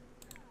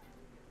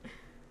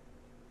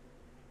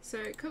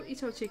 Sir, come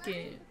eat your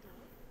chicken.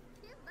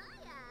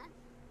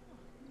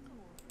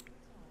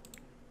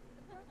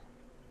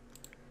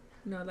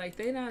 No, like,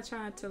 they not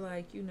trying to,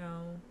 like, you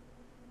know,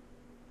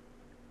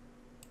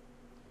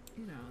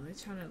 they're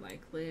trying to,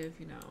 like, live,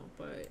 you know,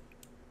 but,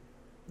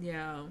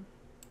 yeah.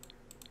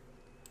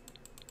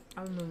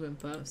 I'm moving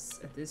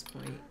buffs at this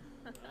point.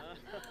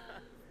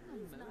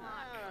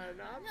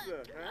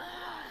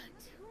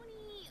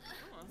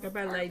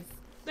 Everybody like,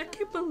 I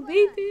can't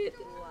believe it.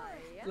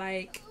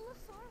 Like,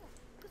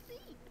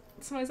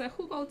 somebody's like,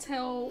 who gonna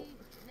tell?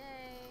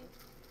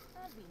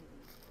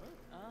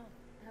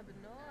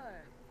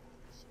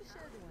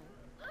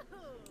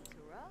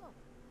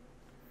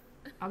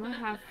 I'm gonna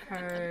have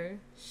her.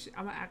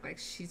 I'm gonna act like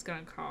she's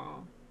gonna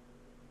call.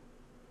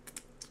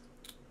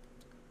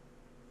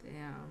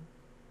 Damn.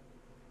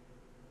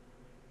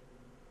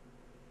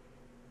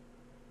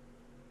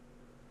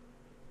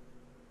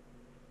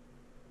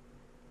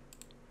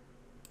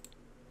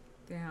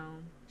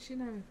 Damn. She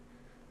never.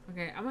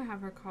 Okay, I'm gonna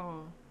have her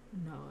call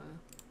Noah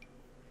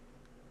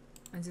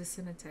and just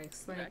send a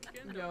text like,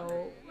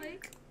 yo,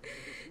 like,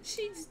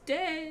 she's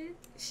dead.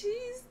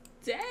 She's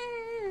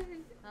dead.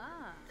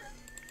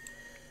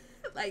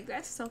 Like,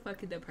 that's so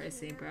fucking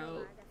depressing,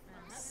 bro.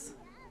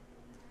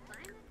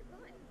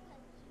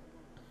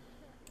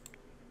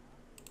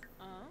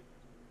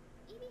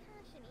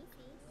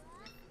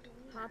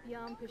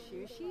 Papyam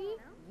Pashushi,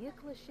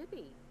 Yikla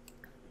Shippy,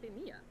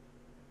 Bimia,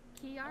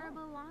 Kiara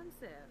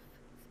Balansif,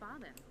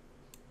 Spaden,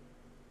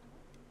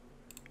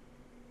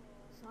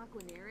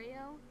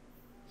 Saquinario,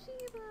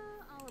 Shiva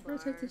Alabar. Bro,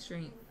 take this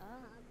drink.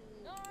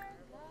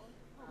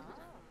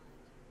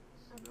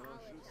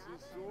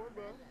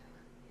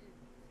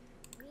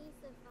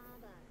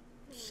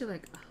 She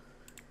like,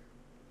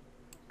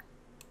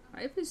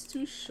 life is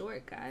too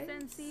short, guys.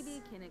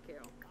 Sensibi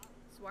Kiniku,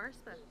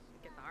 Swarspa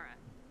Githara,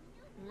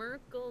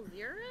 Merkel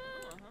Zira,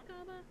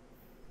 Kaba,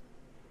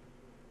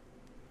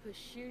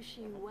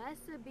 Pashushi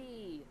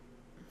Wesabi,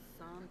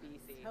 Zombie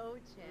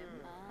Tochim,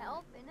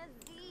 Help in a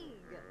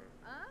Zig,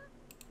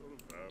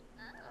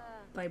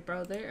 Like,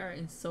 bro, they are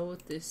in so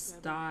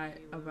distraught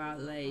about,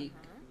 like,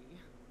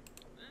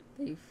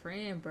 they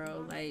friend,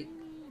 bro. Like,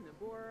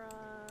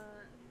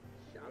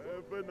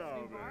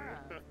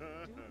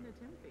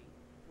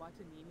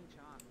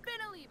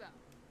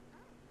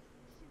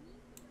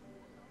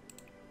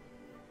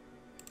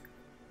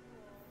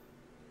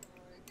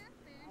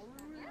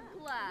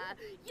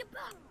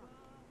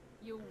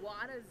 You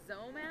wada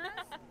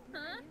Zomas?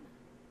 Huh?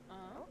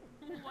 Oh,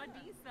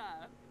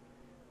 Wadisa.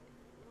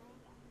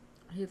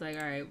 he's like,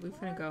 all right, we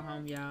finna go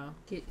home, y'all.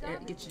 Get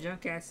your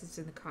junk asses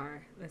in the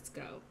car. Let's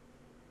go.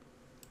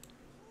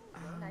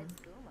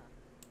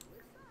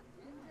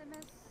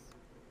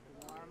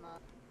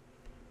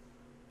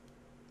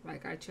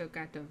 Like, our trip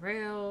got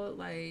derailed.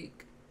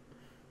 Like,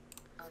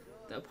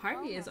 the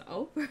party is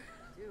over.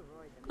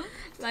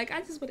 Like,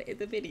 I just want to end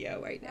the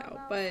video right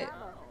now, but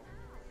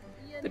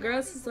the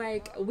girls is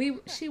like,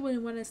 she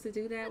wouldn't want us to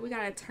do that. We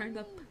gotta turn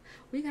the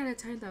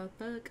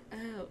fuck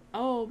up.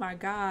 Oh my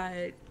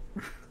god.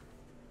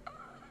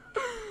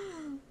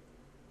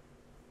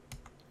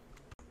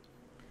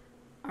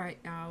 All right,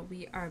 y'all,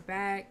 we are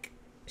back.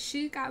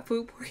 She got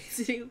food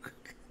poisoning.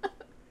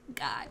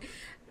 God,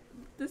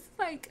 this is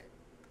like,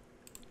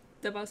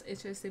 the most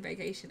interesting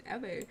vacation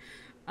ever.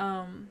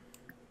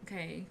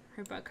 Okay,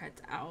 her butt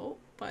cracked out,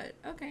 but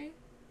okay.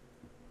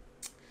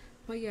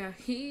 But yeah,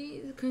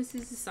 because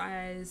he's the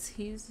size,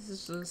 he's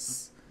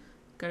just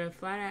gonna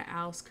flat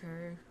out ask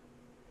her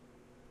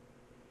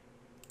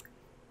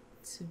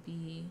to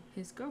be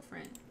his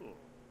girlfriend.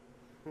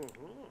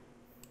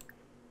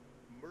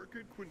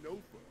 Merkid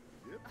Quinofa,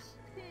 yips.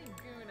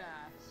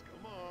 Piguna.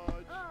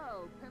 Skamaj.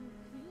 Oh,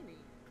 Pimpini.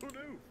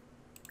 Kunoof.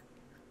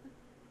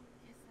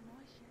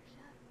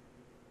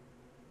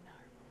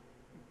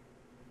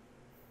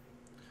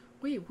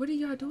 Wait, what are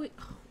y'all doing?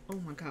 Oh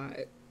my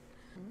god.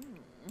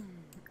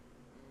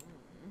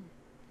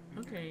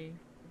 Okay.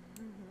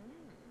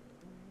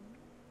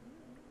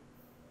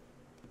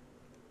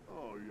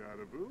 Oh,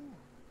 Yadaboo.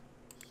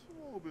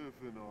 Swobif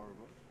in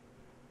Arva.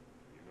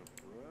 Ina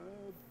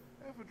Fred.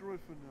 Ephedroy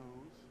for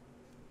nose.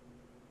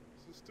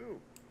 Sistu.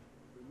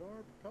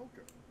 Binar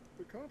Pelka.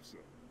 The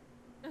Kopsa.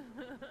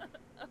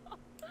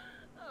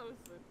 Oh,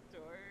 so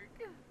dork.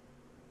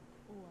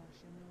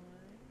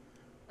 Washinoy.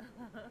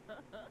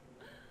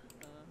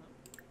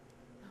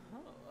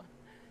 Oh,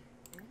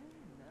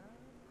 Anna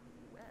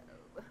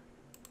Web.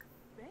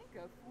 Bank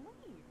of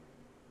Queen.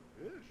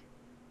 Ish.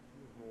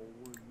 Oh,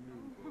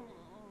 new.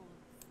 Oh,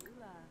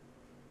 Sula.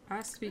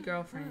 Has to be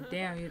girlfriend.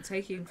 Damn, you're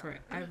taking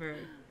forever.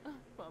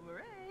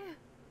 Pomeray.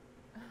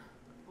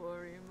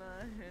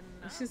 Borima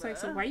and She's like,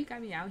 so why you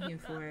got me out here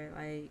for?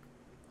 Like,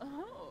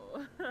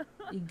 oh.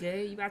 you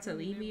good? You about to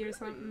leave me or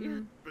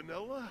something?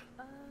 Vanilla?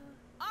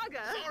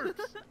 Aga.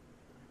 Sarks.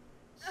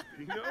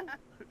 Spino?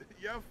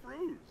 Yeah,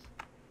 Fruz.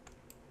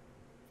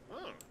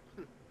 Huh.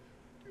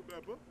 You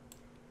Beppa.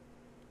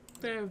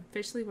 They're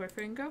officially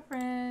boyfriend and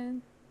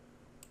girlfriend.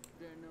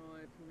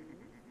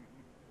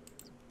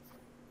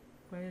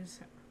 Where's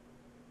her?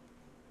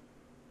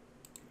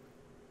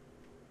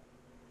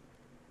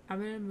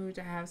 I'm in a mood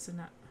to have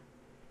some.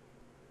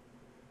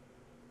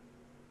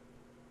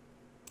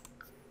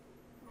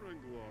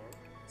 Renglar.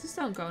 Just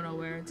don't go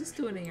nowhere. Just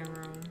do it in your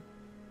room.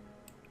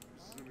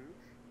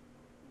 Sinush.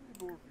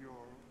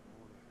 Borfyar.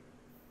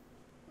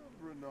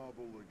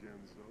 Brenabo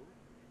Lagenzo.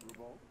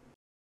 Revolt.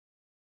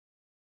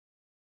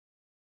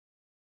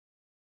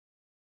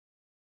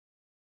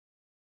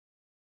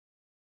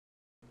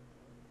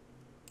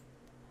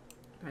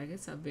 Like,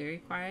 it's a very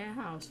quiet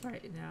house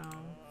right now.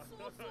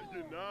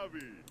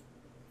 Yanabi.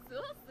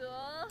 So.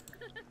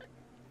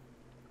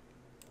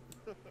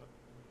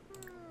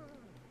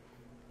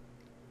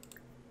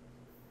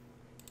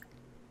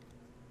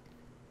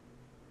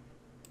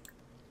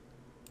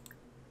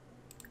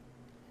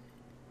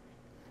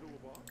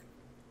 Philibok.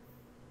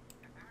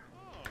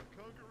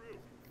 Kangaroo.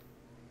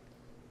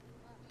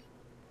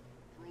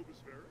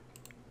 Probospheric.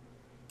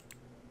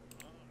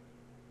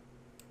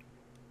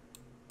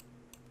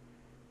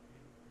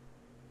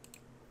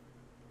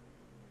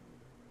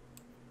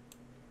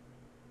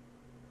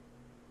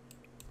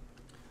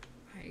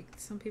 Like,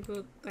 some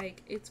people,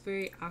 like, it's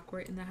very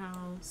awkward in the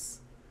house.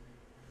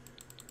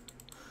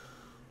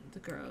 The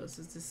girls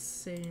is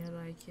just sitting there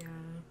like, yeah,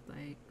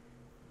 like,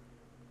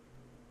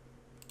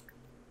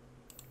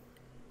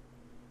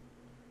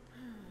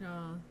 you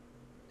know,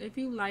 if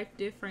you life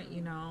different,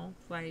 you know,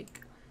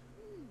 like,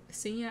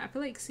 senior, I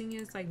feel like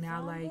seniors, like,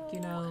 now, like,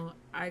 you know,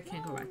 I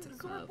can't go back to the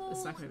club.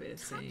 It's not gonna be the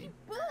same.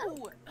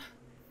 Boo!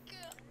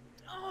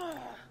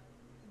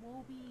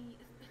 Moby.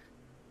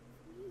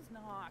 Please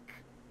knock.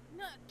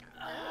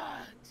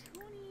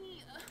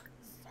 Toonie.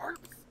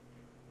 Zarps.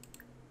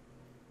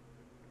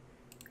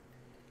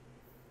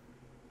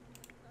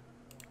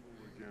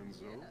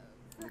 Lagenzo.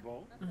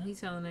 Revolt. And he's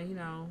telling her, you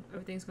know,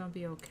 everything's gonna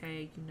be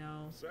okay, you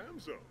know.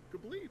 Samzo.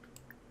 Kableep.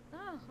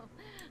 Oh,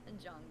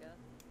 Jonga.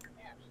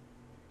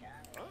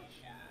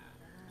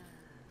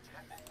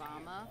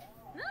 Fama.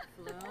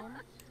 Flume.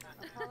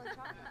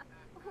 Apollochaka.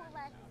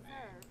 Ulak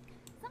Zerv.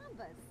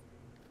 Zambas.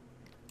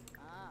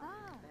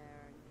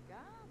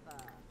 Bergava.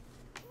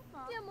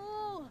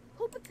 Yamu.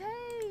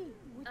 Hoopatay.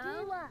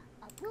 Wudila.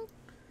 Apoop.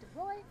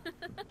 Deroy.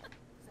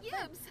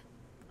 Yibs.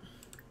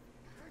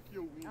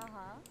 Kakyowi.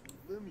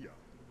 Limya.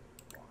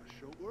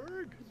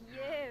 Washoberg.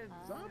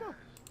 Yibs. Zaba.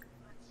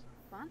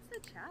 Fonsa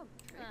Chow.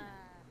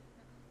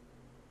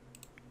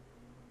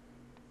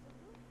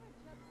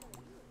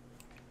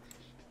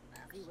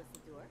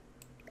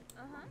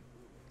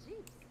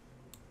 Jeeps.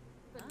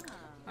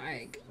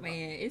 Like,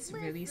 man, it's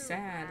really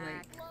sad.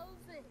 Like,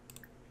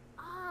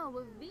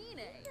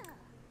 Wavine.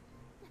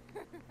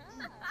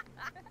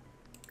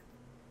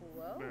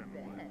 Whoa,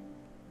 Ben.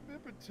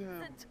 Bipitem.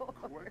 Sator.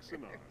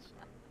 Quexanos.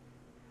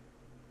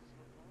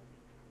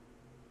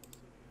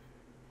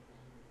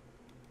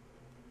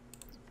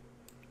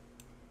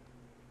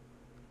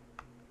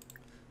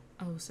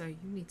 oh, so you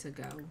need to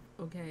go,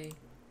 okay?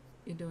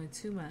 You're doing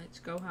too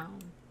much. Go home.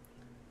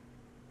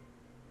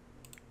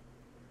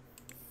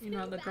 You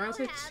know, the girls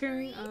are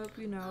cheering up,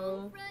 you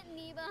know.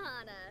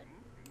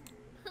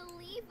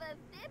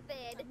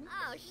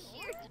 Oh,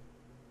 shoot.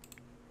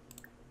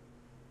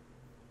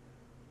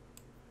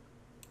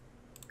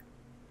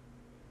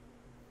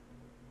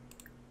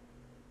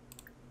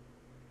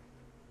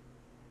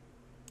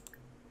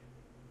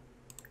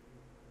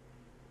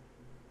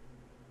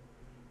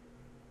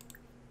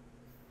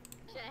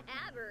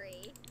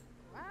 Havery.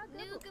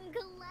 Nukem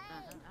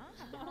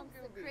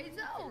Crazy.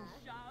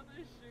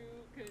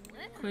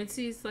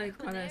 Quincy's like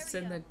gonna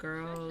send the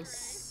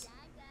girls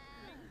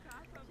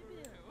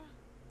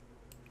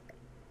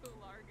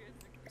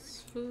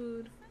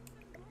food.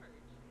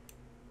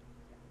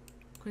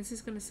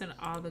 Quincy's gonna send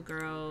all the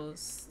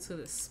girls to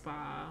the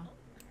spa.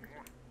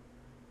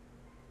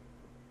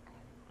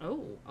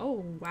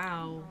 Oh,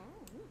 wow.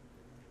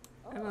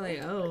 I'm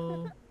like,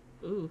 oh,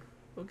 ooh,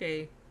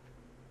 okay.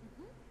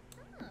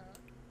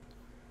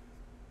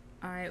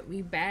 All right,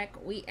 we back.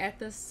 We at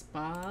the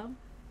spa.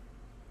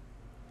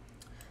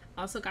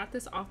 Also got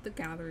this off the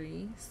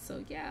gallery,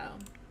 so yeah.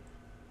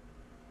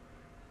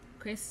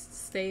 Chris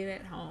stayed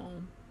at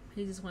home.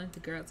 He just wanted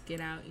the girls to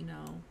get out, you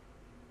know,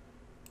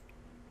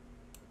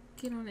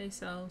 get on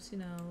themselves, you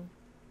know.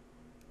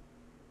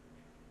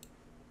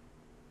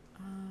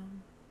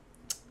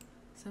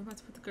 So I'm about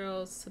to put the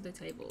girls to the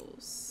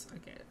tables, I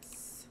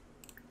guess.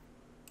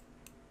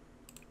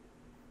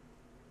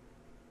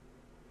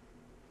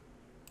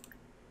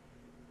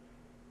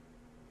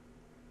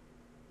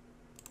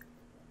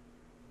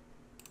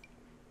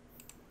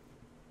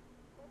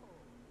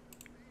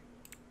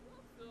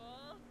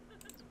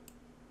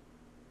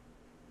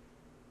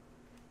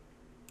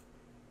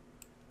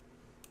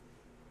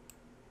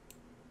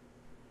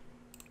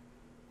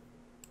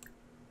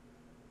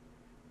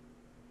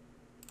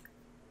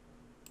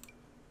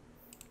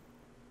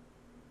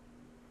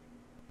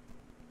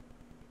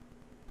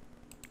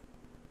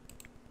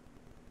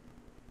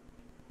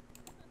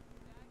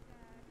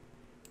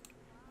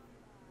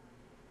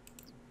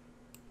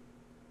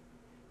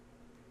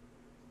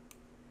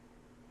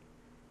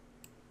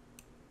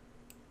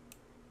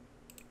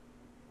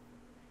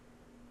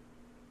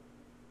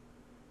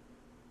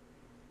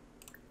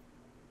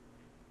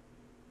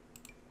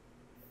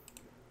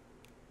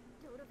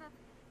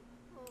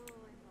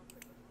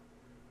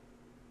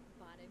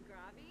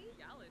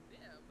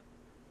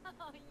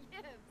 Oh,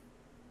 yes.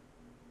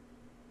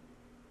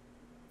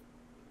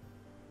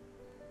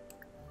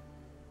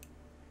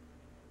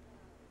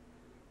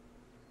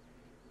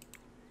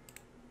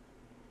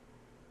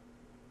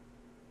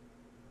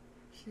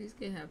 She's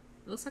getting her,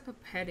 looks like a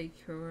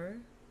pedicure.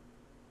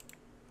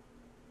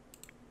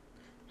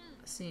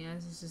 Sia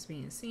is just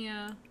being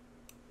Sia,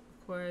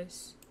 of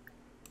course.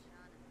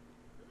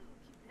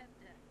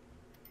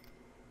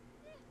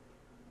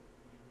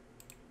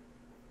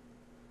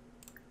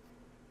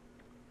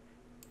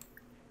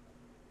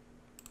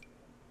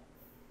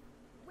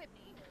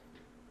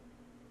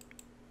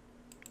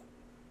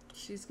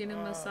 She's getting a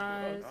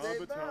massage.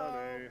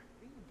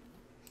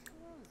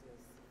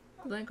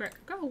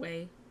 Go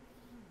away.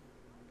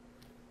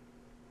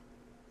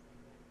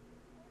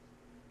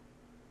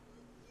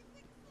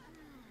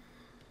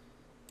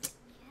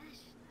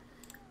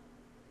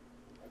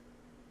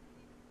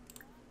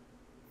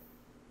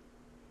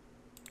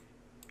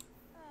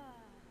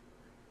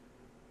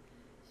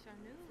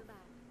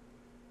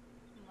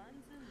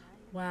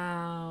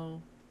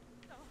 Wow.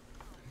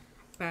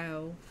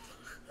 Wow.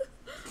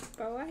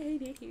 Bro, I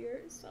hate it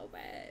here so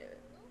bad.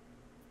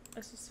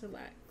 Let's just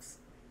relax.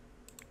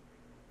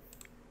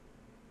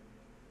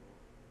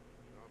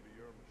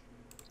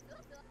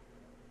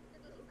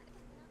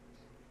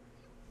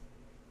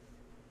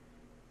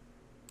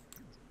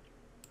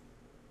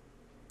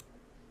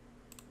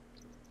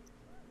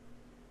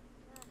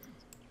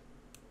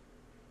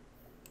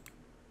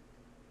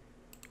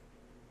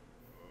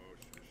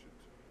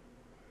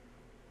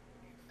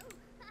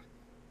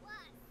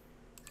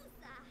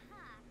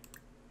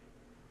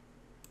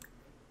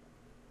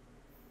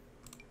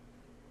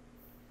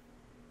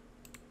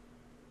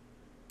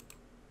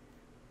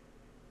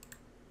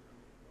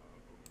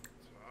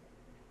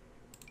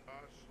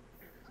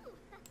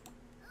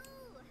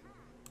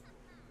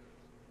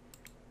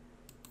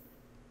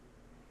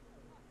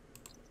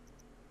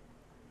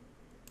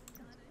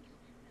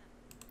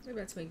 They're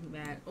about to make me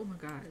mad. Oh my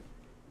god.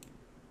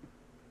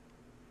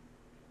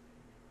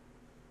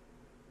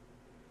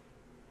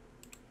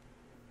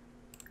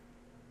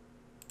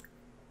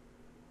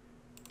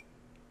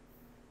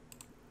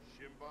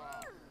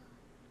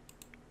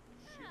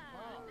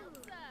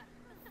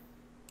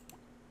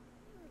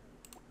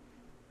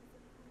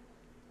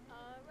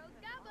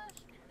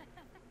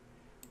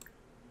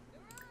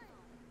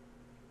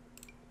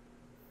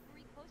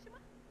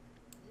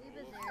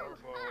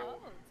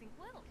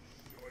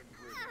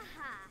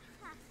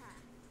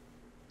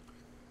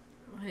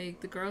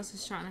 Like, the girls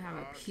is trying to have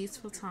a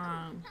peaceful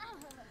time.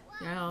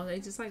 You know, they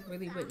just like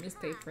really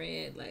witnessed their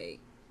friend, like.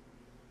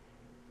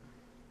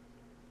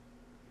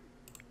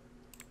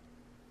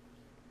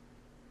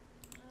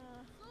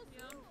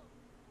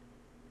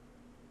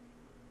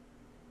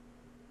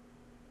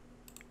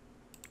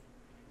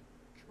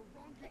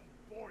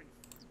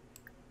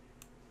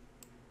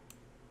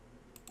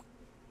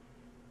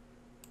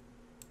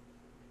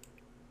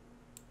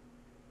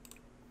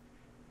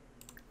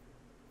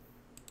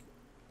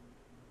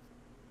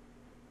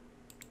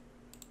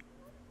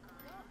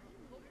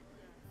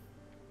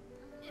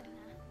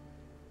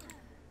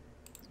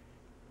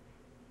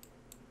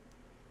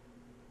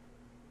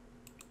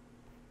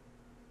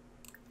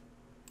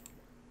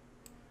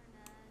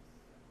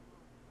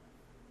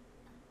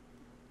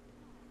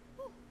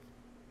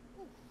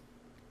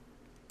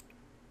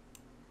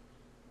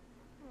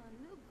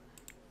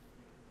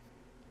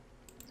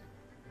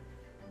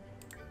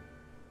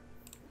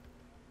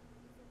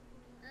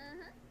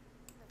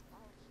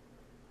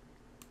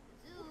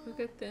 Look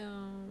at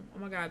them. Oh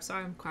my god, I'm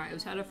sorry I'm quiet. I'm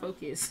trying to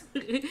focus.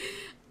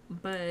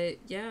 But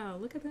yeah,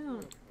 look at them.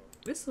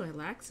 This is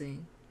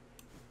relaxing.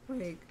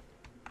 Like,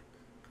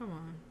 come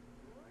on.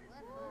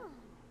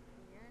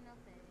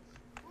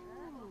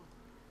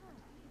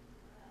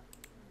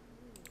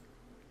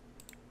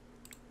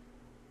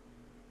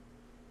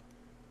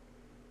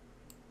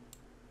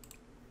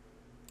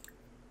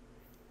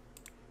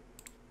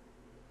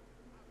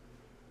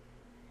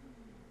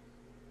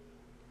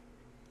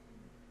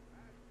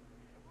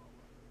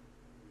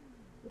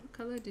 What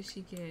color did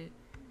she get?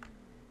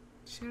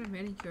 She got a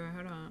manicure.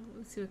 Hold on.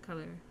 Let's see what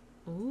color.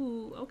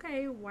 Ooh,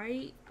 okay.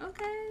 White.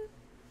 Okay.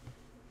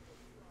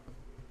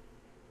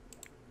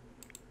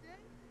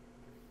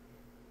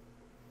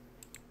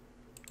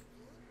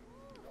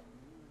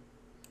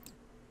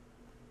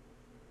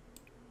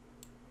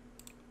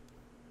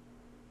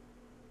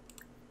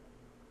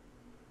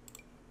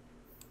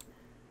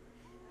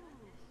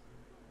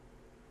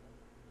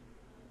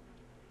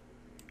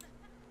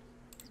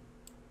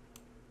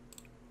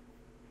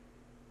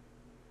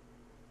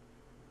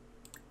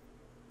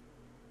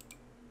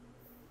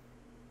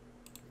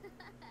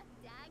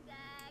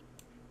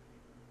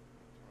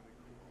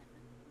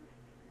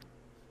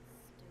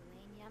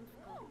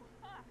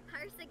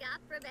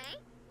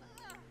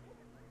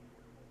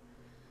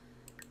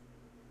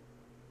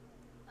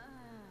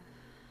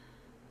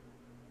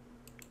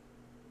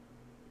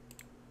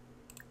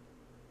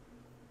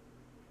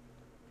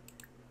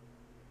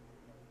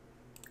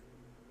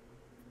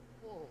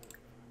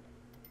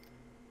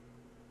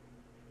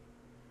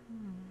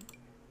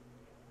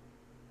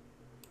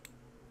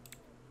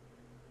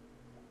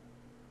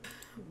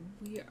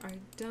 We are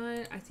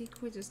done. I think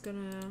we're just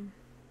gonna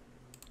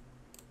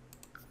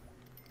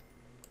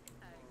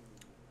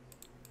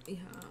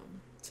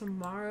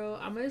tomorrow,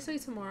 I'm gonna say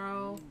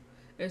tomorrow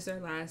is their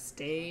last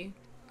day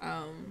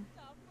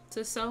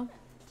to sew.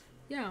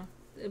 Yeah,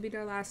 it'll be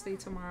their last day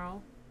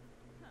tomorrow.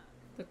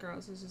 The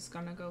girls are just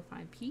gonna go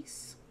find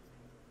peace,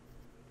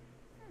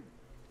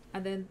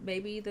 and then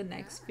maybe the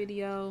next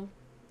video,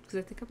 because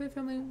I think I've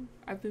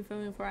been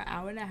filming for an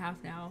hour and a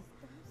half now.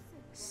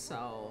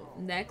 So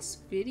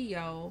next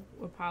video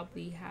we'll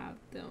probably have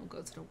them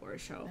go to the war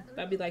show.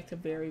 That'd be like the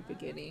very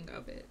beginning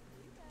of it.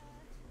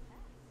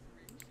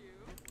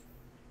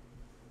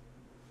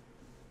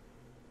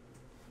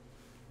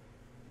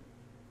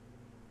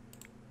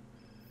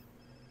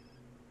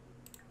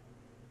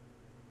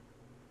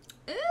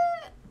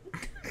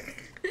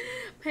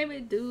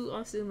 Payment due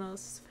on student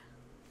loans.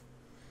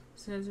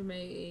 Since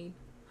May.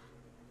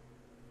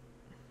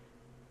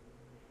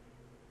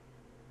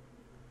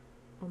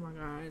 Oh my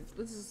god,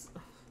 this is.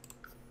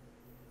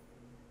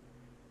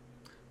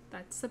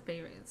 That's the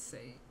parents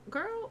say,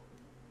 girl.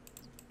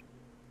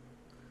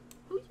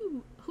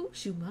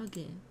 Who's you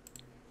mugging?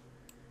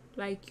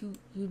 Like you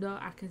know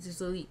I can just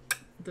really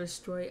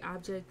destroy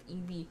object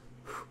and be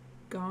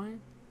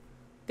gone.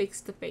 Fix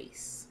the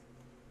face.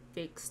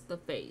 Fix the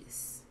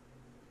face.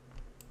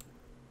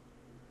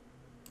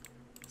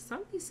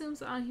 Some of these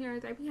sims on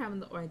here, they be having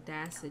the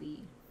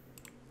audacity.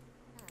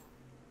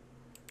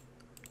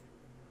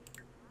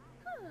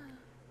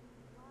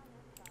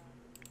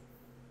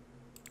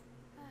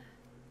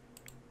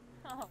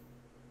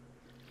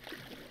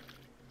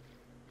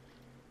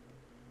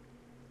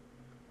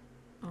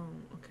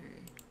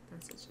 Okay,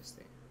 that's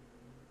interesting.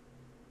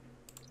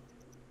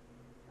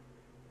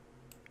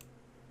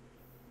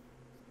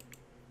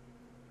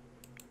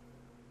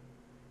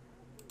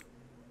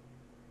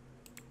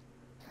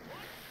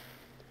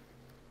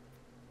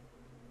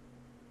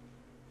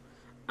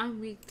 I'm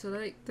weak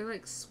to they're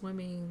like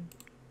swimming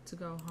to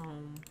go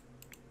home.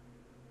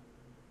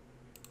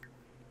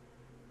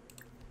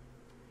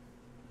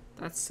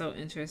 That's so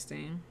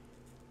interesting.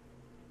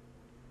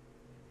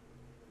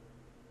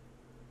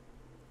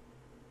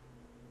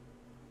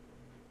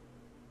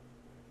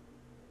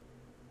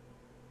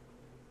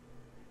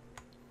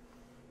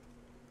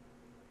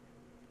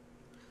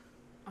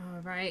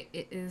 Alright,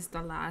 it is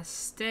the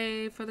last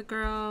day for the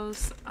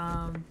girls.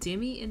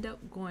 Demi ended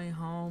up going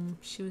home.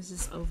 She was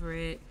just over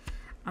it.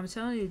 I'm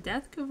telling you,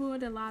 death can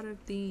ruin a lot of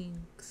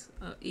things,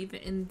 even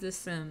in The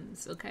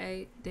Sims,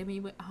 okay? Demi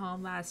went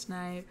home last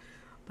night,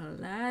 but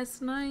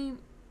last night,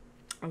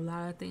 a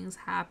lot of things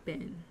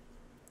happened.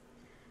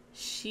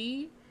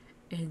 She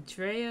and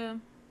Iggy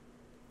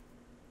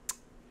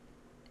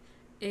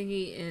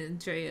and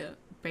Drea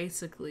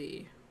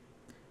basically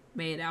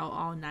made out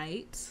all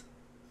night.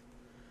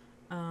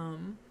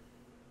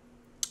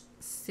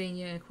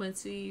 Senior and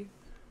Quincy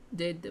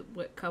did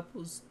what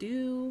couples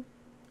do.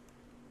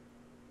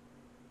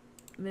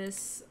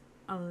 Miss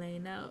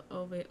Elena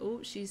over,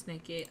 oh, she's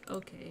naked,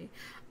 okay.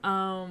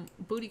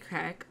 Booty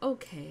crack,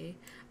 okay.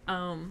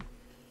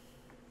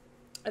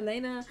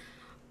 Elena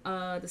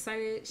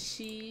decided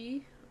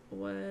she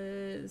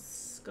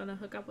was gonna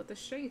hook up with a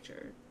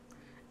stranger,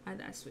 and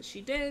that's what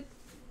she did.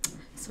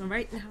 So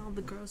right now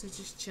the girls are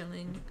just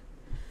chilling.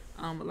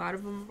 A lot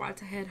of them are about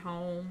to head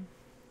home,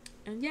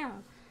 and yeah.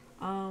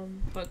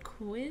 But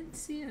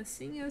Quincy and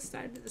Senior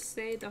decided to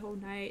stay the whole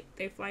night.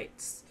 Their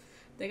flights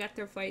They got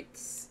their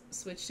flights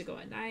switched to go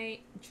at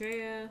night.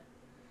 Drea,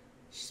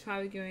 she's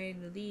probably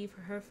going to leave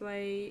for her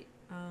flight.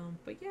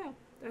 But yeah,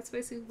 that's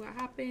basically what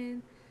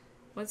happened.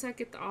 Once I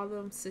get all of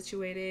them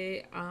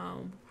situated,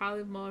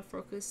 probably more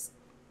focus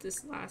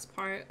this last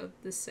part of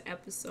this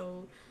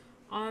episode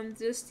on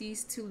just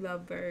these two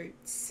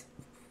lovebirds.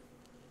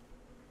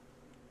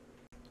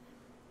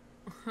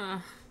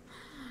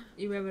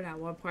 You remember that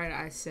one part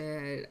I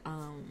said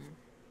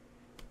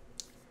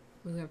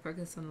we're gonna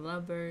focus on the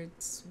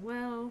lovebirds?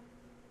 Well,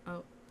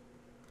 oh,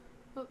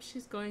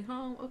 she's going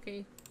home.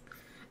 Okay.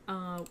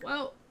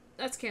 Well,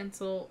 that's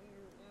canceled.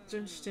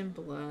 Drenched in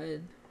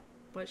blood,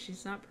 but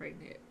she's not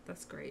pregnant.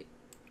 That's great.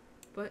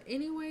 But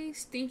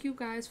anyways, thank you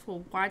guys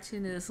for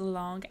watching this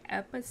long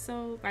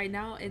episode. Right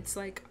now it's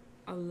like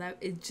 11.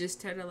 It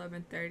just turned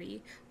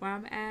 11:30 where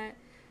I'm at.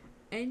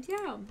 And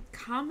yeah,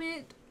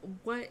 comment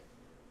what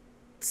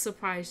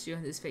surprised you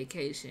on this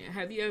vacation.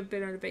 Have you ever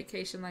been on a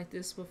vacation like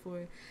this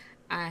before?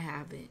 I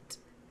haven't.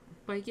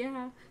 But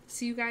yeah,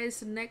 see you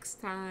guys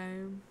next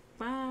time.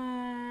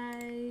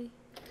 Bye.